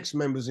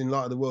 ex-members in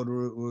Light of the World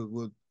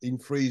were in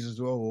Freeze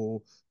as well,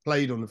 or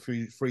played on the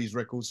Freeze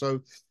record. So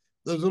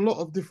there's a lot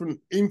of different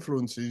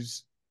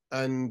influences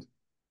and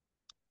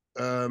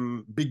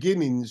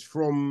beginnings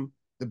from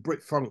the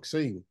Brit funk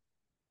scene.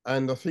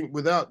 And I think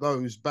without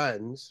those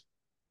bands,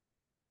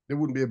 there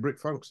wouldn't be a Brit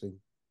funk scene.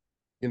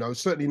 You know,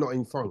 certainly not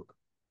in funk.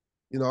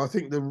 You know, I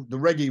think the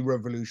reggae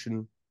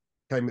revolution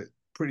came at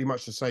pretty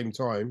much the same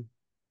time,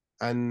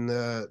 and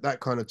that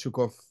kind of took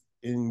off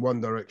in one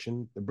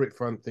direction. The Brit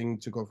funk thing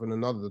took off in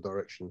another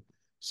direction.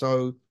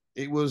 So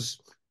it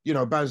was, you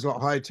know, bands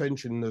like High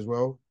Tension as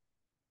well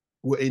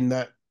were in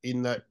that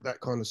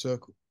kind of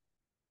circle.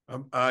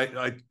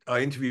 I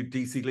interviewed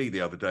DC Lee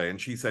the other day,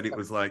 and she said it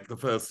was like the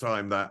first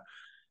time that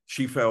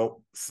she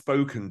felt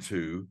spoken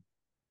to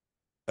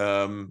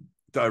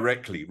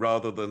directly,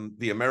 rather than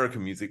the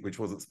American music, which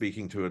wasn't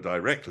speaking to her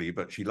directly,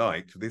 but she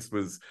liked. This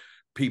was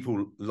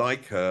people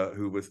like her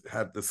who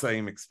had the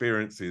same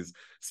experiences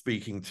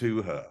speaking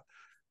to her.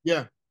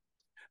 Yeah.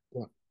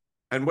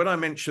 And when I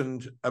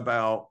mentioned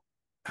about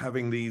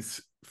having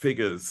these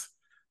figures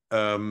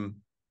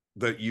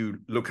that you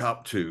look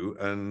up to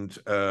and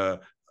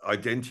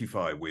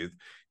identify with,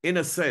 in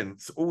a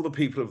sense, all the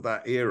people of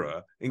that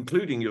era,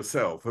 including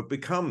yourself, have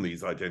become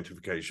these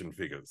identification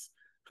figures.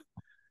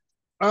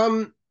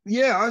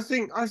 Yeah, I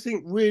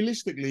think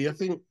realistically, I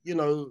think, you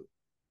know,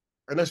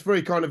 and that's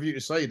very kind of you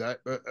to say that,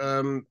 but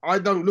I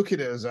don't look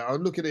at it as that. I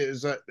look at it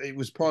as that it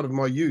was part of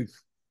my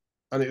youth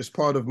and it was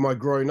part of my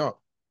growing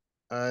up.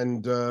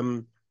 And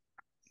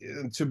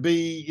to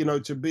be, you know,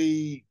 to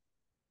be,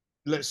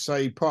 let's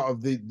say, part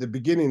of the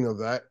beginning of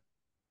that,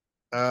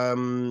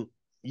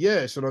 yeah,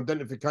 it's an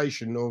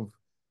identification of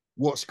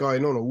what's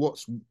going on or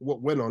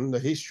what went on, the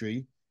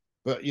history.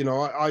 But, you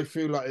know, I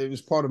feel like it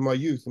was part of my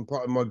youth and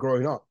part of my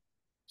growing up.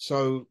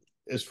 So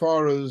as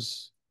far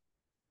as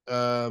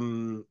uh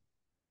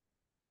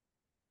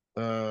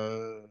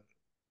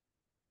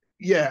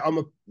yeah,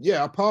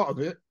 a part of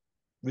it,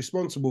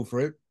 responsible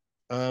for it.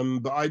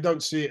 But I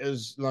don't see it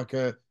as like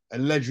a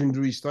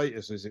legendary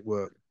status, as it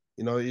were.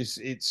 You know,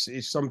 it's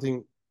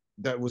something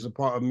that was a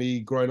part of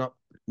me growing up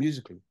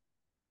musically.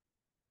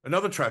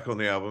 Another track on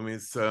the album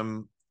is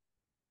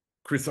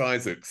Chris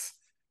Isaak's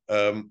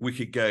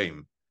Wicked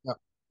Game, Yeah.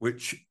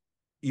 which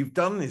you've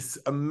done this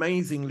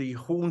amazingly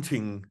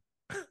haunting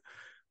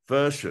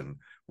version.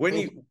 When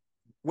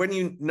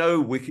you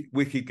know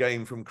Wicked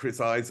Game from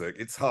Chris Isaak,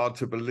 it's hard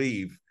to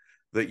believe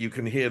that you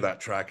can hear that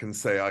track and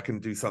say, I can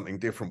do something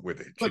different with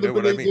it. Do you know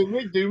what I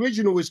mean? The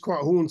original is quite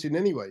haunting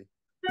anyway.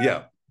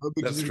 Yeah,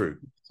 because that's true.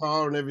 The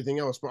guitar and everything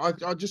else.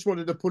 But I just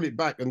wanted to pull it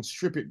back and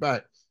strip it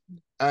back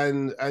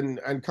and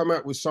come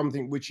out with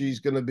something which is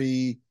going to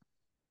be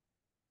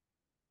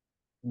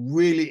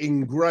really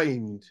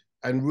ingrained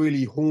and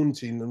really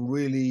haunting and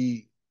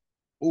really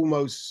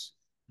almost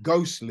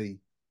ghostly,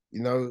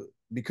 you know,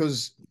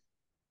 because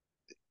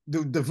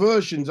the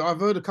versions, I've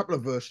heard a couple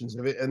of versions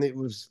of it, and they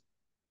were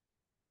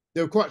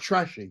quite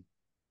trashy,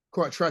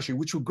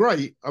 which were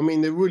great. I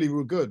mean, they really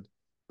were good,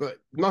 but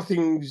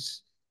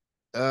nothing's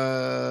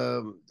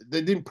they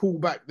didn't pull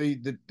back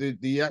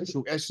the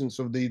actual essence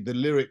of the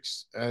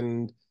lyrics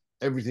and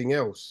everything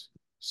else.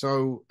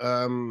 So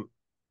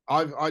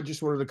I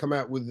just wanted to come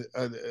out with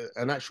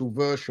an actual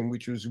version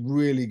which was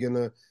really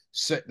gonna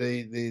set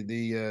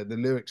the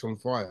lyrics on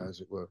fire, as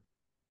it were.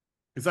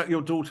 Is that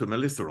your daughter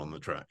Melissa on the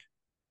track?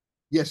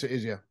 Yes, it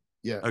is. Yeah,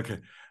 yeah. Okay,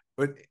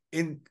 but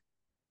in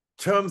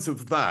terms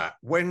of that,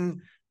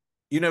 when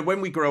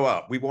we grow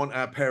up, we want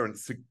our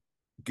parents to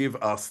give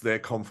us their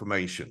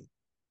confirmation.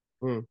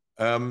 Mm.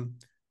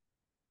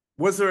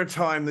 Was there a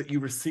time that you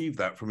received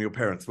that from your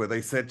parents where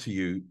they said to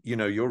you, you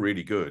know, you're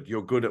really good,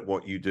 you're good at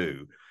what you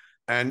do?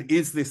 And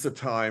is this a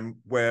time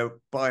where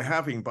by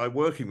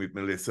working with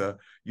Melissa,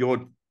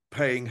 you're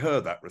paying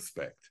her that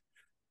respect?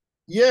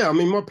 Yeah, I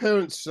mean, my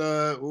parents,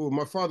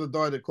 my father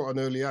died at quite an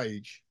early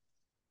age,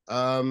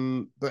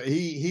 but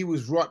he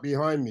was right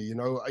behind me. You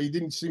know, he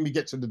didn't see me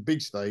get to the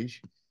big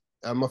stage.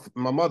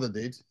 My mother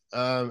did,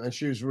 and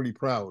she was really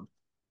proud.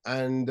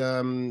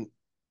 And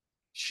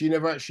she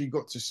never actually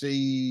got to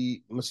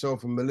see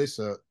myself and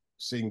Melissa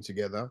sing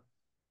together.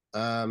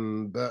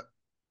 But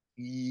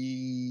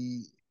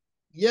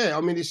yeah,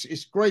 I mean,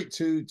 it's great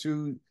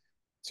to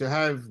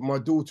have my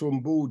daughter on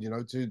board, you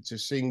know, to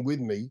sing with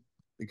me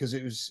because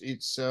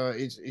it's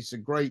a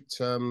great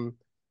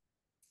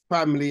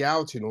family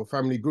outing or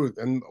family group.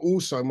 And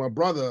also, my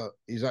brother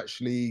is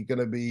actually going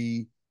to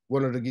be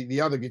one of the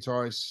other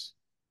guitarists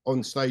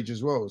on stage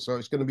as well. So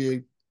it's going to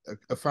be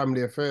a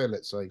family affair,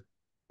 let's say.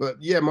 But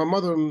yeah, my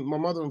mother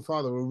and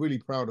father were really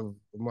proud of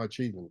my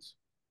achievements.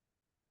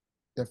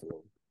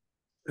 Definitely.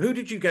 Who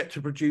did you get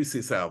to produce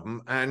this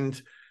album? And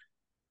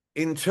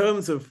in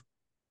terms of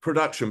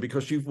production,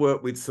 because you've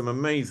worked with some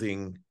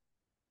amazing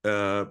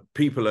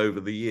people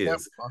over the years. Yep,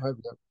 I hope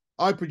that.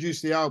 I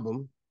produced the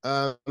album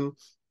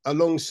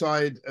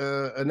alongside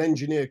an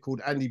engineer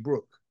called Andy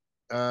Brook.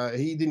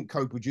 He didn't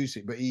co-produce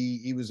it, but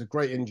he was a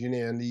great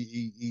engineer and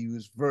he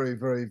was very,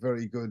 very,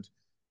 very good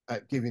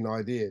at giving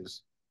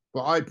ideas.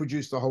 But I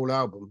produced the whole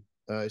album,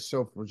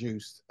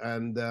 self-produced,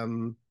 and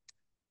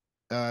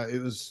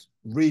it was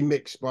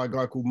remixed by a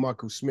guy called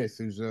Michael Smith,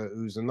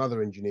 who's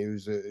another engineer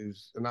who's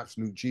an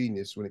absolute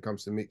genius when it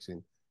comes to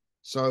mixing.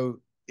 So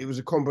it was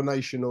a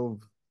combination of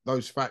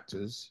those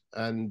factors,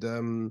 and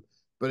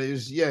but it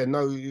was it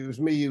was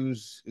me who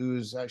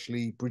was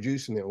actually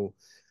producing it all.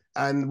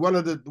 And one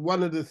of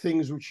the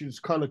things which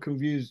was kind of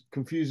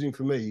confusing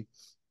for me,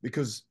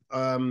 because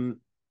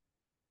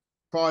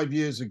 5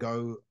 years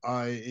ago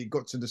it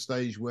got to the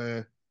stage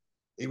where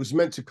it was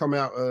meant to come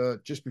out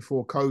just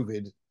before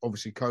COVID.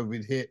 Obviously,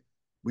 COVID hit.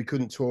 We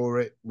couldn't tour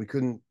it. We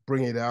couldn't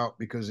bring it out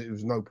because it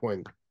was no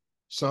point.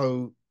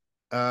 So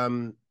I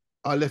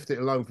left it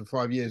alone for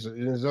 5 years.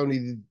 It was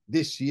only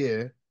this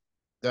year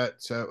that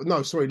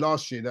last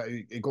year that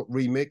it got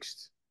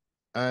remixed,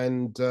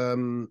 and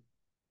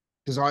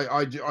because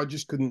I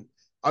just couldn't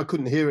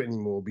hear it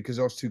anymore because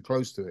I was too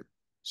close to it.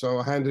 So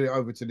I handed it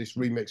over to this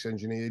remix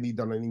engineer, and he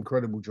done an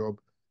incredible job,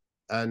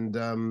 and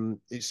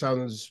it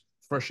sounds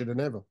fresher than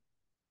ever.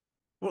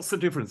 What's the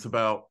difference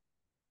about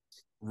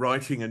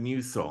writing a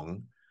new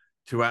song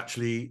to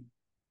actually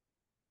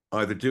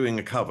either doing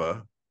a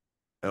cover,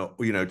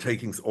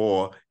 taking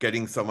or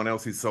getting someone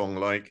else's song?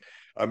 Like,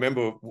 I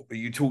remember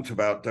you talked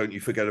about "Don't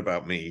You Forget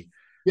About Me,"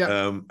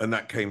 yeah, and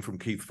that came from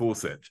Keith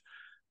Fawcett.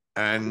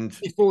 And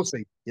Keith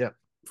Forsey, yeah,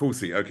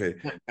 Fawcett, okay,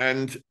 yeah.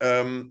 and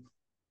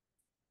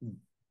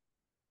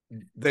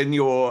then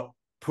you're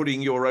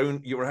putting your own,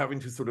 you're having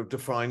to sort of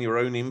define your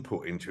own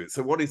input into it.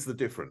 So what is the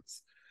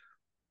difference?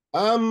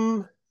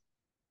 I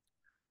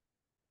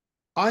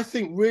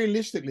think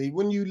realistically,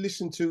 when you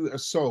listen to a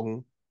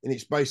song in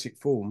its basic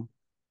form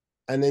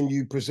and then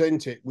you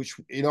present it, which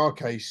in our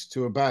case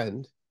to a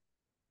band,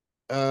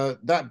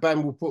 that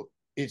band will put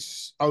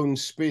its own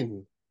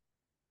spin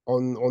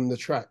on the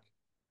track,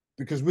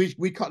 because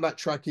we cut that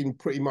track in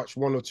pretty much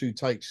 1 or 2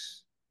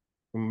 takes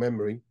from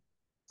memory,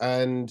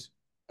 and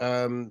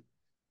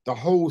the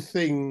whole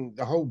thing,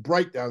 the whole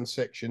breakdown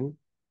section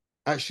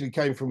actually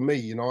came from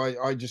me.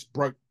 I just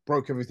broke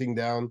everything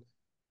down,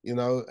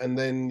 and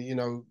then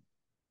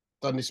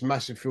done this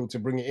massive field to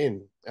bring it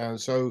in. And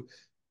so,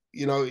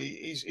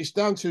 it's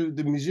down to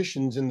the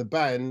musicians in the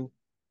band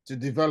to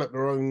develop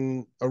their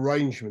own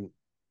arrangement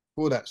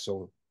for that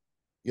song.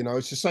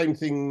 It's the same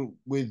thing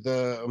with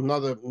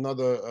another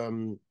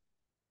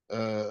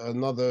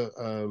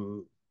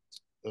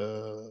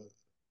uh,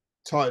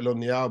 title on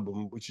the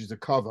album, which is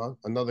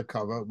another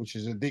cover, which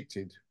is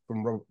 "Addicted"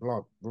 from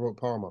Robert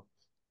Palmer.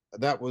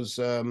 That was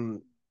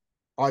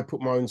I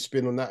put my own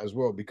spin on that as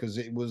well, because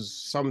it was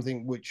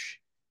something which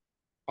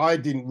I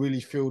didn't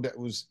really feel that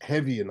was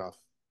heavy enough.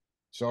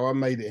 So I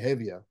made it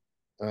heavier,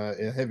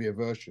 a heavier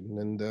version,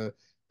 and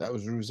that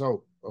was the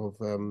result of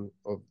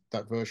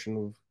that version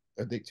of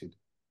 "Addicted."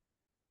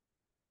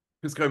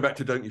 Just going back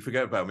to "Don't You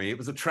Forget About Me," it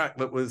was a track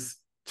that was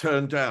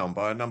turned down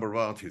by a number of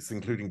artists,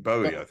 including Yeah,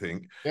 Bowie, I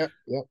think. yeah.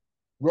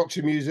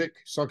 Roxy Music,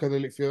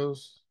 Psychedelic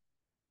Feels.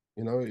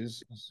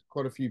 It's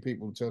quite a few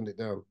people turned it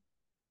down.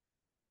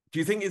 Do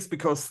you think it's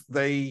because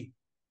they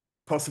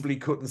possibly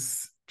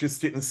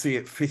just didn't see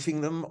it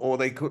fitting them, or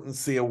they couldn't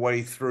see a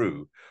way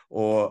through?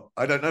 Or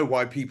I don't know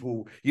why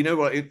people,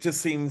 what, it just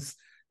seems,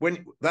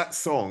 when that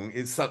song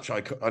is such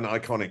an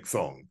iconic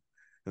song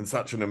and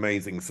such an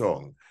amazing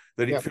song,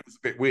 that it Yeah. feels a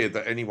bit weird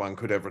that anyone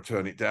could ever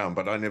turn it down.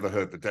 But I never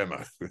heard the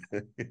demo.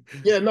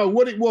 Yeah, no,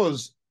 what it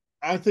was,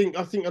 I think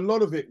a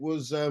lot of it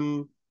was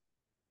the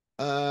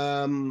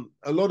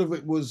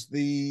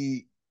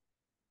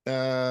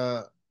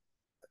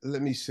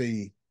let me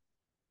see.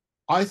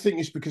 I think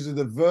it's because of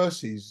the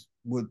verses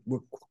were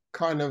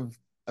kind of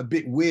a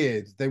bit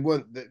weird. They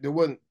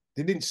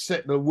didn't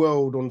set the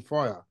world on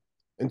fire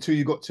until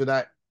you got to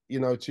that,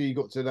 till you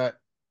got to that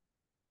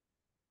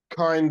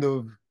kind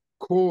of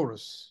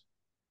chorus.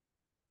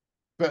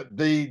 But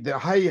the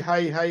hey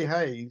hey hey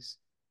heys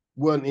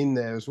weren't in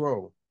there as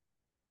well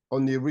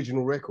on the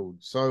original record.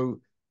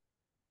 So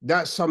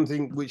that's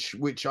something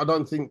which I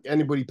don't think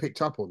anybody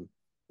picked up on,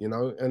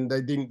 and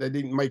they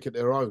didn't make it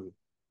their own.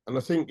 And I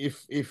think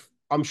if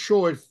I'm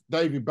sure if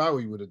David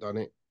Bowie would have done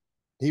it,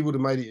 he would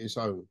have made it his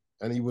own,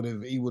 and he would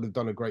have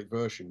done a great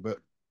version. But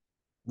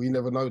we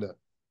never know that.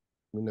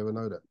 We never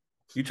know that.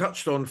 You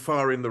touched on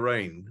 "Fire in the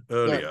Rain" Yeah,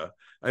 earlier,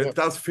 and yeah, it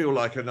does feel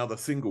like another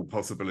single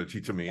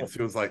possibility to me. yeah, It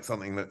feels like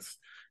something that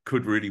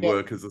could really yeah,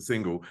 work as a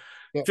single.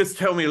 yeah. Just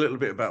tell me a little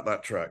bit about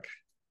that track.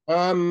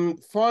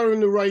 Fire in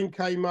the Rain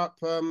came up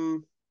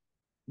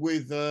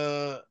with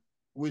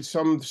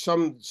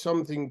something.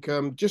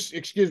 Just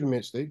excuse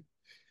me, Steve.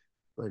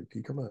 Babe, can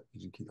you come out?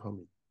 Because you keep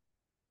humming.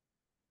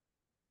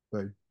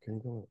 Babe, can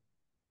you come out?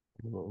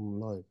 I'm not on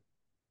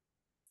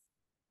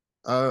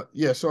live.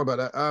 Yeah, sorry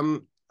about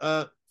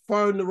that.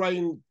 Fire in the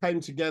Rain came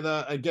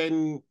together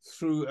again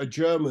through a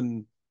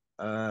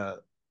uh,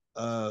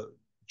 uh,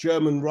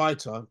 German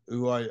writer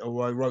who I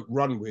wrote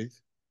Run with,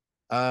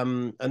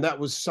 and that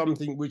was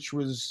something which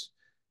was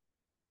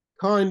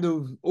kind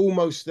of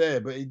almost there,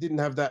 but it didn't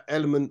have that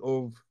element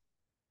of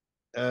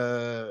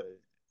uh,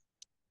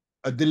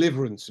 a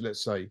deliverance,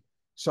 let's say.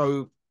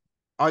 So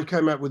I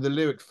came out with the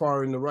lyric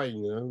 "Fire in the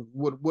Rain."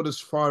 What does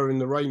 "Fire in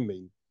the Rain"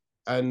 mean?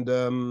 And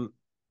the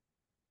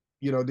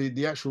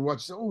actual writer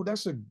said, "Oh,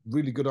 that's a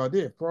really good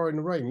idea. Fire in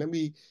the Rain.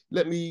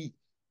 Let me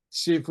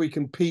see if we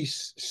can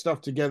piece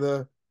stuff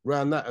together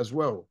around that as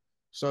well."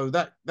 So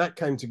that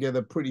came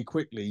together pretty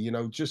quickly,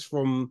 just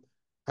from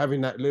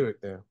having that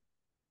lyric there.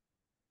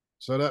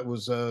 So that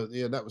was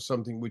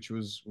something which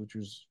was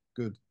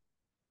good.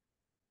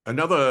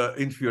 Another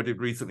interview I did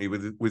recently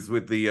was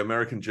with the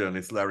American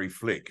journalist Larry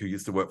Flick, who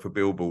used to work for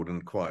Billboard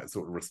and quite a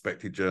sort of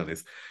respected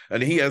journalist.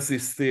 And he has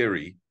this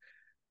theory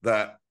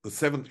that the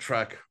seventh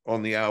track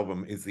on the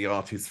album is the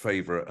artist's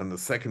favorite, and the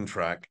second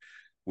track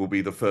will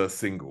be the first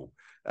single.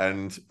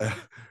 And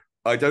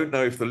I don't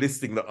know if the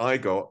listing that I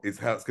got is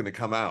how it's going to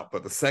come out,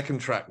 but the second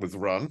track was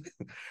Run,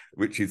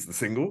 which is the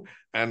single,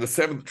 and the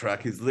seventh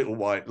track is Little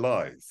White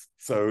Lies.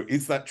 So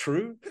is that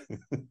true?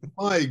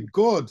 My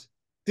God,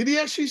 did he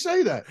actually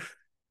say that?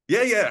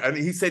 Yeah, yeah. And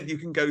he said you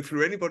can go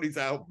through anybody's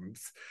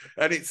albums,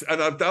 and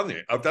I've done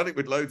it. I've done it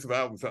with loads of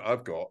albums that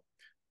I've got,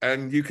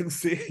 and you can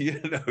see,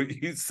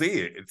 you see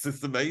it. It's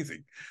just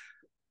amazing.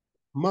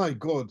 My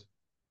God,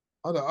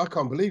 I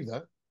can't believe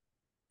that.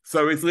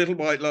 So is Little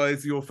White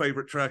Lies your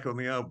favorite track on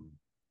the album?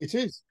 It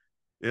is.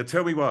 Yeah,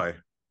 tell me why.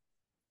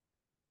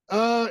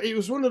 It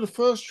was one of the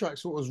first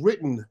tracks that was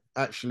written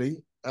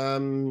actually,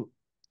 from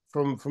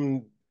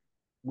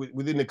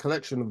within the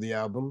collection of the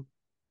album,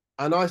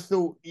 and I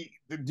thought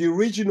the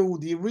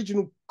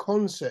original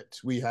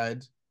concept we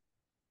had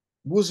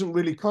wasn't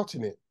really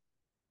cutting it.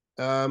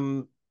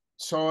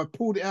 So I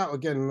pulled it out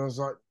again, and I was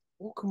like,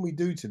 what can we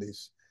do to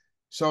this?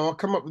 So I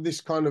come up with this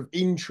kind of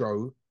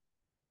intro,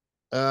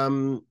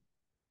 and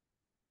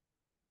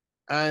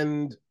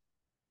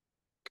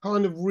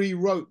kind of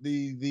rewrote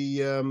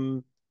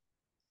the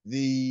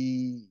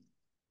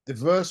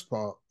verse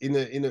part in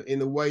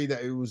a way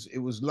that it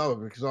was lower,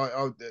 because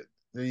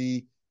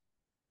the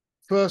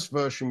first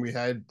version we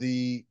had,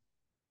 the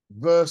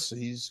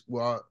verses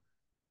were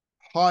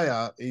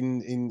higher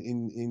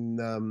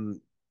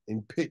in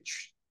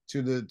pitch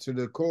to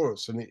the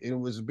chorus, and it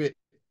was a bit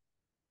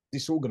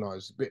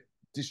disorganized, a bit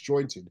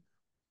disjointed.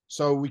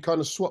 So we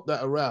kind of swapped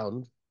that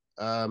around,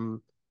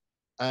 and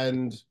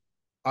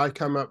I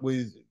came up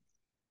with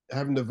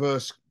having the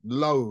verse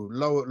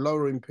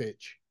lower in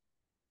pitch,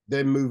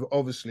 then move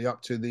obviously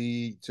up to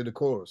the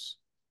chorus,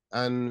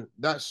 and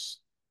that's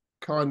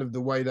kind of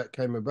the way that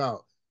came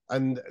about.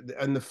 And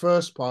the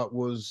first part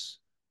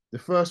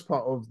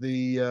of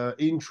the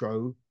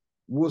intro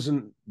was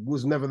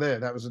never there.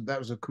 That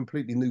was a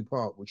completely new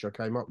part which I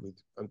came up with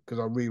because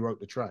I rewrote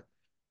the track.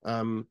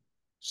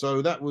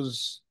 So that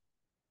was,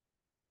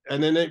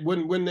 and then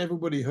when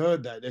everybody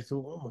heard that, they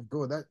thought, oh my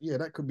God,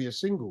 that could be a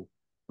single.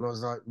 And I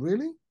was like,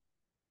 really?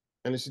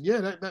 And they said,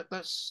 yeah,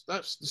 that's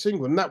the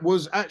single. And that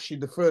was actually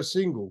the first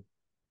single,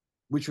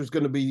 which was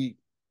going to be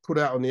put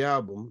out on the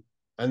album.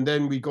 And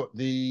then we got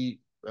the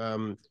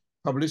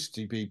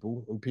publicity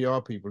people and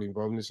PR people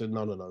involved, and they said,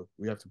 no,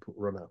 we have to put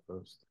Run out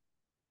first.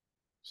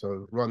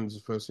 So Run's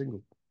the first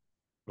single.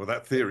 Well,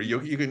 that theory,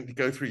 you can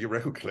go through your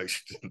record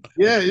collection.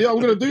 Yeah, I'm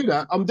going to do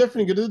that. I'm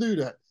definitely going to do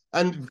that.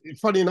 And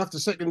funny enough, the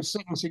second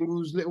single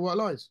was Little White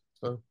Lies.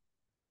 So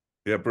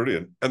yeah,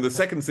 brilliant. And the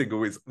second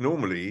single is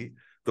normally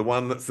the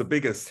one that's the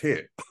biggest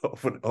hit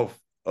of an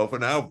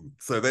album.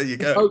 So there you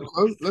go.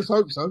 Let's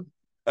hope so.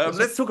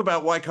 Let's talk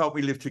about Why Can't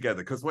We Live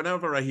Together? Because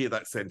whenever I hear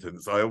that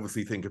sentence, I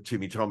obviously think of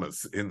Timmy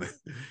Thomas in the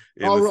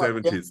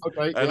 70s.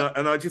 Yeah, okay,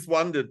 and I just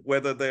wondered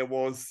whether there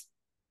was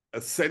a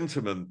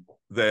sentiment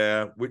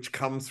there which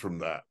comes from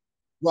that.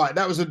 Right,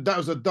 that was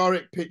a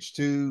direct pitch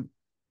to,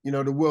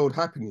 the world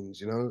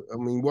happenings. I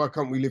mean, why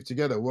can't we live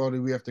together? Why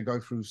do we have to go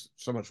through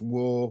so much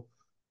war,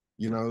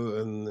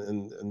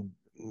 and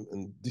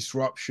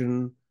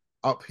disruption,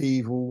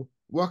 upheaval?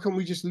 Why can't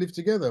we just live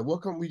together? Why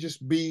can't we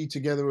just be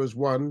together as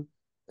one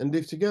and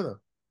live together?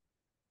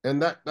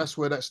 And that's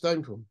where that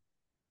stemmed from,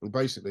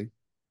 basically,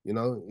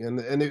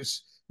 and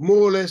it's more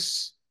or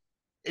less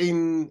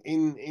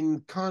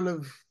in kind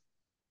of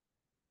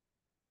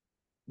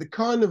the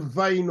kind of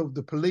vein of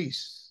the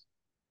Police.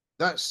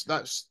 That's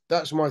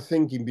my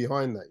thinking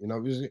behind that,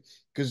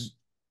 because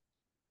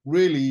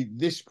really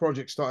this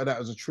project started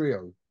out as a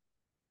trio,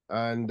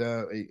 and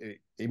it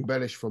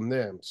embellished from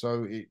there.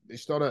 So it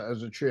started out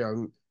as a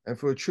trio, and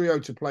for a trio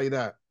to play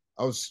that,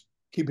 I was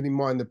keeping in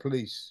mind the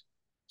Police.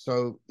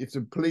 So if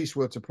the Police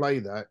were to play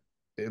that,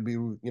 it'd be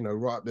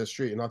right up their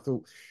street. And I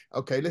thought,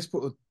 okay, let's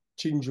put a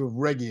tinge of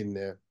reggae in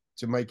there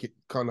to make it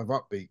kind of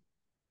upbeat.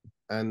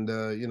 And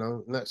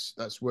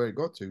that's where it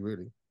got to,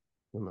 really,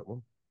 on that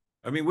one.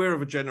 I mean, we're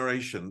of a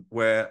generation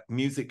where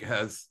music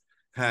has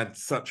had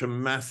such a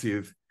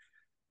massive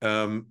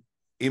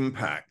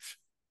impact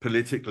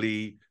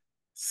politically,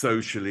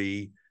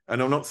 socially,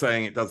 and I'm not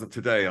saying it doesn't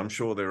today. I'm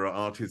sure there are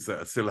artists that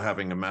are still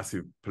having a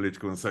massive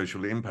political and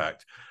social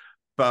impact,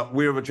 but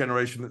we're of a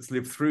generation that's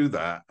lived through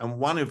that. And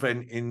one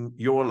event in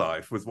your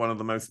life was one of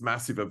the most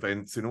massive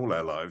events in all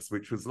our lives,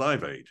 which was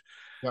Live Aid.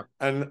 Yep.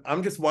 And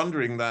I'm just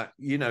wondering that,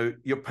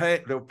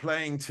 they're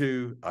playing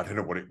to, I don't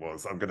know what it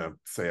was, I'm going to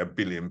say 1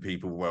 billion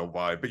people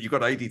worldwide, but you've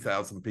got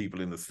 80,000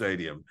 people in the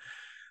stadium.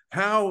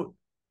 How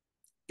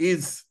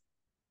is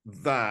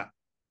that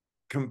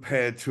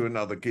compared to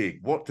another gig?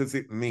 What does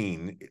it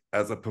mean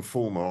as a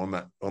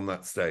performer on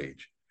that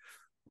stage?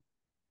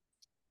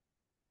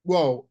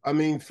 Well, I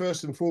mean,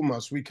 first and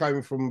foremost, we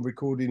came from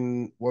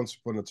recording Once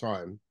Upon a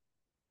Time,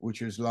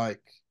 which was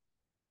like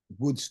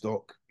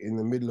Woodstock in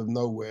the middle of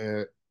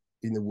nowhere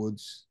in the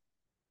woods.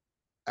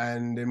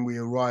 And then we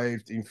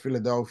arrived in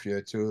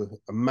Philadelphia to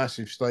a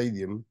massive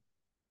stadium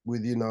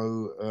with,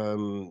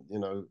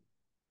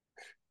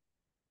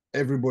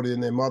 everybody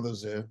and their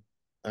mothers there.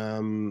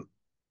 And,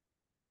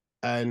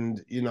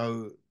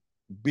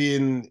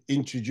 being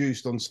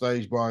introduced on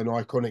stage by an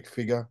iconic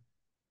figure,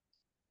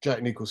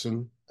 Jack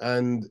Nicholson.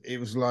 And it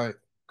was like,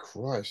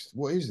 Christ,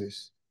 what is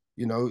this?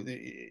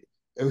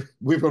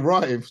 We've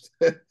arrived.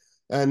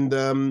 and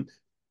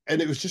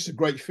it was just a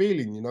great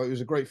feeling, it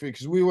was a great feeling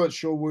because we weren't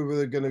sure we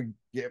were going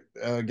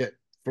to get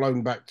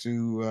flown back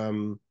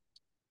to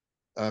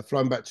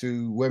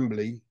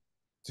Wembley,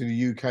 to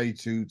the UK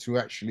to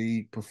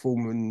actually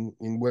perform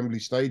in Wembley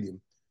Stadium.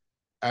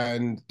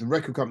 And the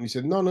record company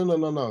said, no, no, no,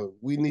 no, no.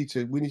 We need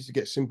to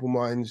get Simple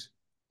Minds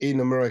in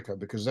America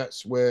because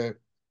that's where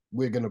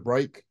we're going to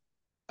break.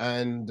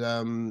 And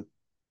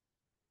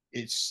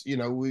it's, you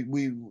know,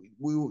 we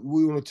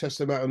want to test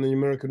them out on the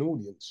American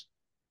audience.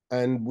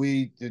 And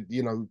we did,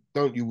 you know,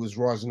 Don't You was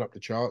rising up the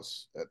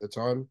charts at the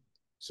time.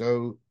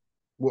 So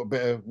what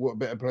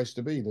better place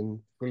to be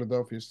than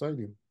Philadelphia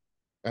Stadium?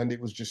 And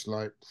it was just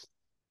like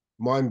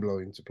mind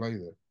blowing to play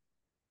there.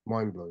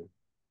 Mind blowing.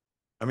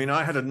 I mean,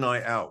 I had a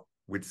night out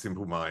with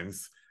Simple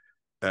Minds,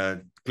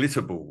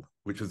 Glitterball,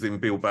 which was in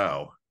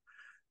Bilbao.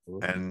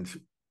 And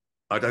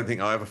I don't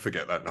think I ever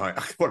forget that night.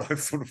 Well, I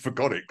sort of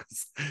forgot it.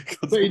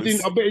 I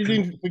bet you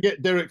didn't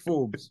forget Derek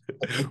Forbes.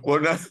 Well,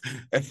 no,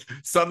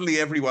 suddenly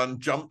everyone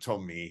jumped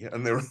on me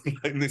and they were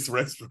in this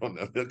restaurant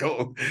and they got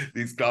all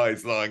these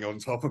guys lying on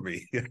top of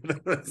me.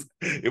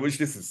 It was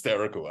just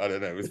hysterical. I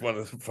don't know. It was one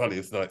of the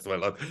funniest nights of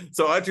my life.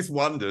 So I just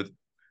wondered,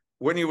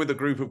 when you're with a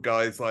group of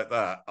guys like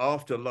that,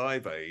 after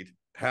Live Aid,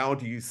 how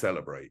do you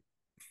celebrate?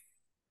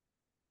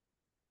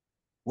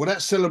 Well,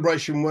 that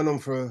celebration went on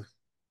for,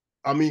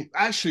 I mean,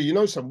 actually, you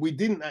know something, we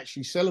didn't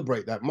actually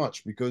celebrate that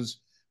much because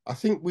I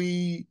think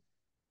we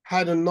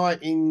had a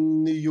night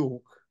in New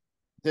York.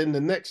 Then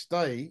the next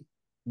day,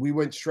 we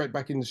went straight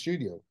back in the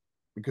studio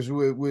because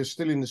we were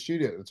still in the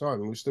studio at the time.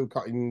 We were still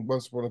cutting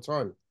Once Upon a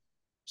Time.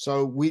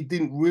 So we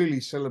didn't really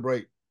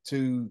celebrate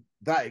to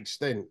that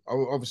extent.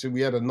 Obviously,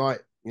 we had a night,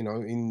 you know,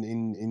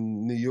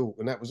 in New York,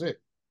 and that was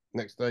it.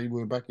 Next day, we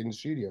were back in the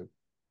studio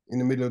in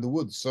the middle of the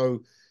woods.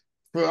 So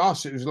for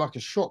us, it was like a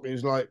shock. It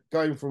was like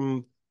going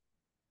from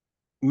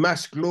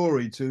mass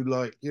glory to,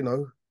 like, you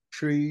know,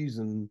 trees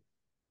and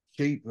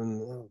sheep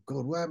and, oh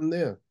God, what happened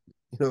there?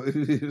 You know,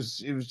 it was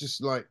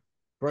just like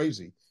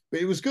crazy.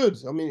 But it was good.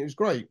 I mean, it was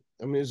great.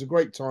 I mean, it was a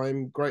great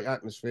time, great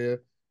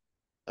atmosphere.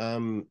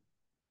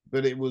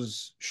 But it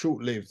was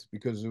short-lived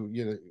because of,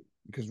 you know,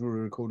 because we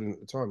were recording at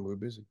the time, we were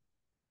busy.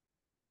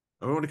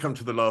 I want to come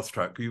to the last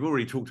track. You've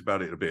already talked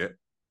about it a bit.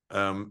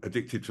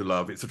 Addicted to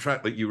Love. It's a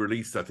track that you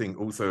released, I think,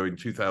 also in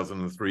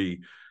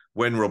 2003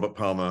 when Robert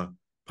Palmer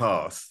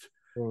passed,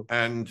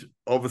 and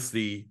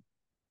obviously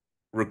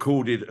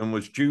recorded and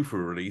was due for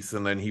release,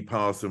 and then he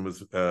passed and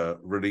was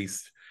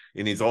released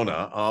in his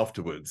honor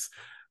afterwards.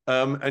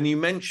 And you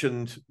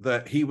mentioned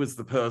that he was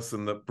the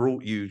person that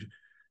brought you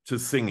to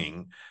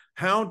singing.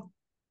 I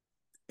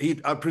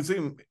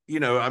presume,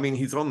 you know, I mean,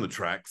 he's on the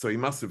track, so he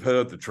must have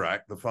heard the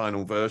track, the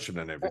final version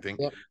and everything.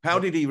 Yeah. How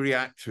did he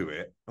react to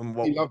it? And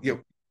what? He loved it.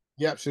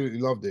 He absolutely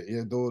loved it. He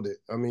adored it.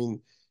 I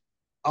mean,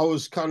 I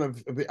was kind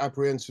of a bit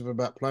apprehensive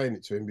about playing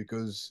it to him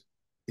because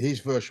his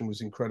version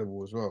was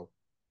incredible as well.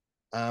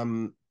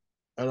 And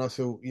I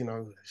thought, you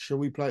know, shall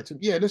we play it to him?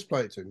 Yeah, let's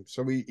play it to him.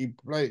 So he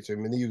played it to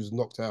him and he was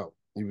knocked out.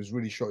 He was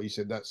really shocked. He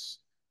said, that's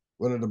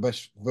one of the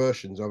best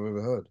versions I've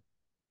ever heard.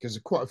 Because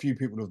quite a few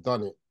people have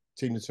done it.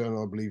 Tina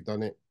Turner, I believe,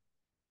 done it.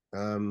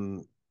 A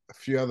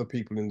few other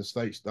people in the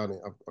States done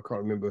it. I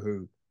can't remember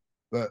who.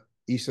 But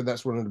he said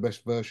that's one of the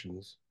best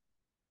versions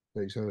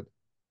that he's heard.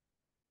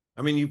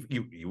 I mean,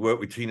 you worked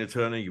with Tina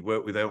Turner, you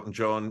worked with Elton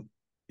John,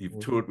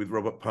 you've toured with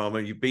Robert Palmer,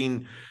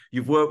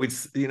 you've worked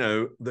with, you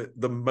know,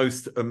 the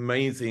most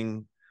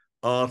amazing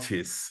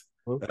artists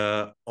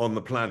on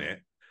the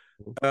planet.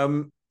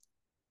 And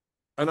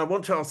I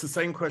want to ask the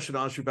same question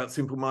I asked you about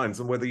Simple Minds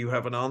and whether you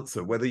have an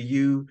answer, whether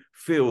you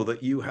feel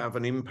that you have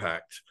an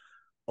impact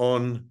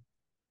on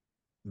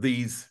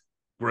these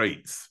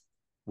greats,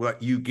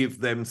 that you give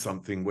them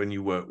something when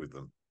you work with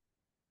them.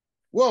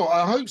 Well,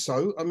 I hope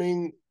so. I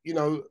mean, you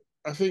know,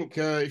 I think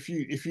if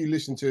you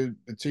listen to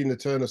the Tina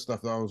Turner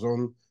stuff that I was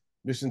on,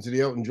 listen to the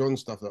Elton John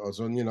stuff that I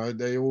was on, you know,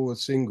 they all were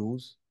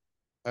singles,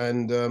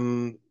 and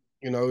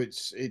you know,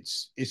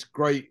 it's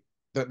great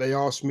that they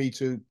asked me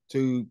to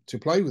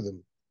play with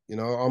them. You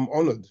know, I'm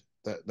honoured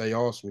that they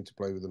asked me to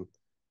play with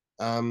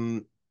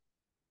them.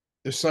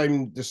 The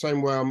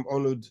same way I'm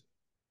honoured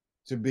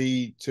to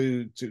be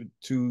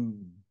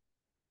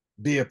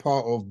being a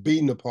part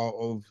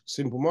of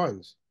Simple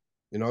Minds.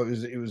 You know,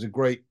 it was a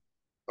great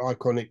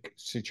iconic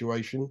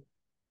situation,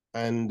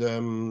 and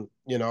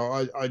you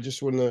know, I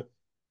just want to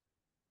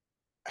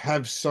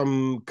have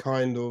some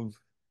kind of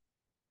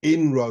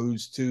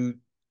inroads to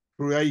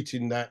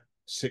creating that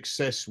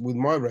success with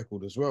my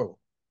record as well.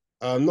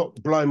 Not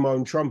blowing my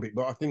own trumpet,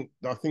 but I think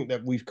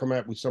that we've come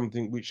out with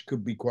something which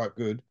could be quite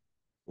good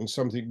and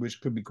something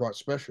which could be quite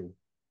special.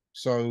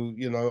 So,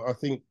 you know, I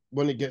think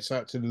when it gets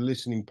out to the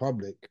listening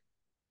public,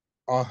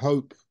 I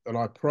hope and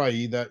I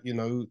pray that, you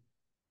know,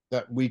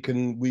 that we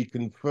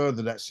can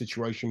further that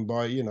situation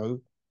by, you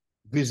know,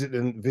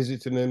 visiting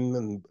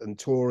them and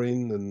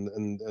touring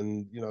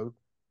and you know,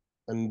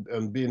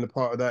 and being a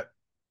part of that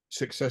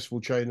successful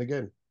chain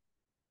again.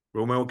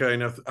 Well, Mel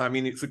Gaynor, I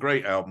mean, it's a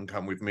great album,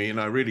 Come With Me, and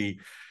I really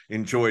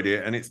enjoyed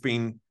it. And it's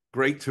been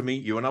great to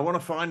meet you. And I want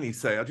to finally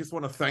say, I just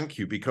want to thank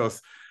you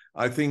because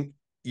I think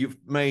you've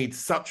made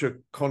such a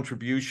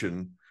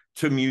contribution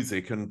to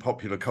music and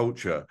popular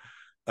culture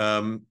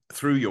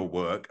through your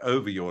work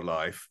over your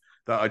life,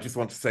 that I just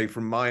want to say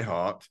from my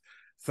heart,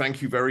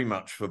 thank you very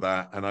much for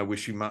that, and I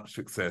wish you much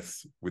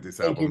success with this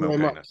album, Mel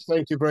Gaynor.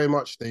 Thank you very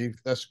much, Steve.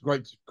 That's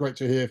great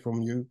to hear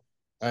from you,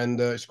 and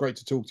it's great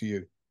to talk to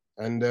you,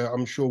 and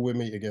I'm sure we'll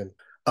meet again.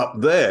 Up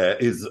there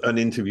is an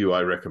interview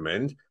I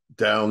recommend.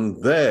 Down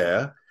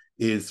there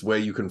is where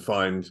you can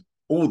find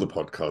all the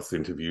podcast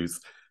interviews,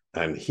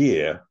 and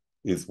here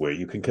is where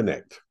you can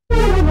connect.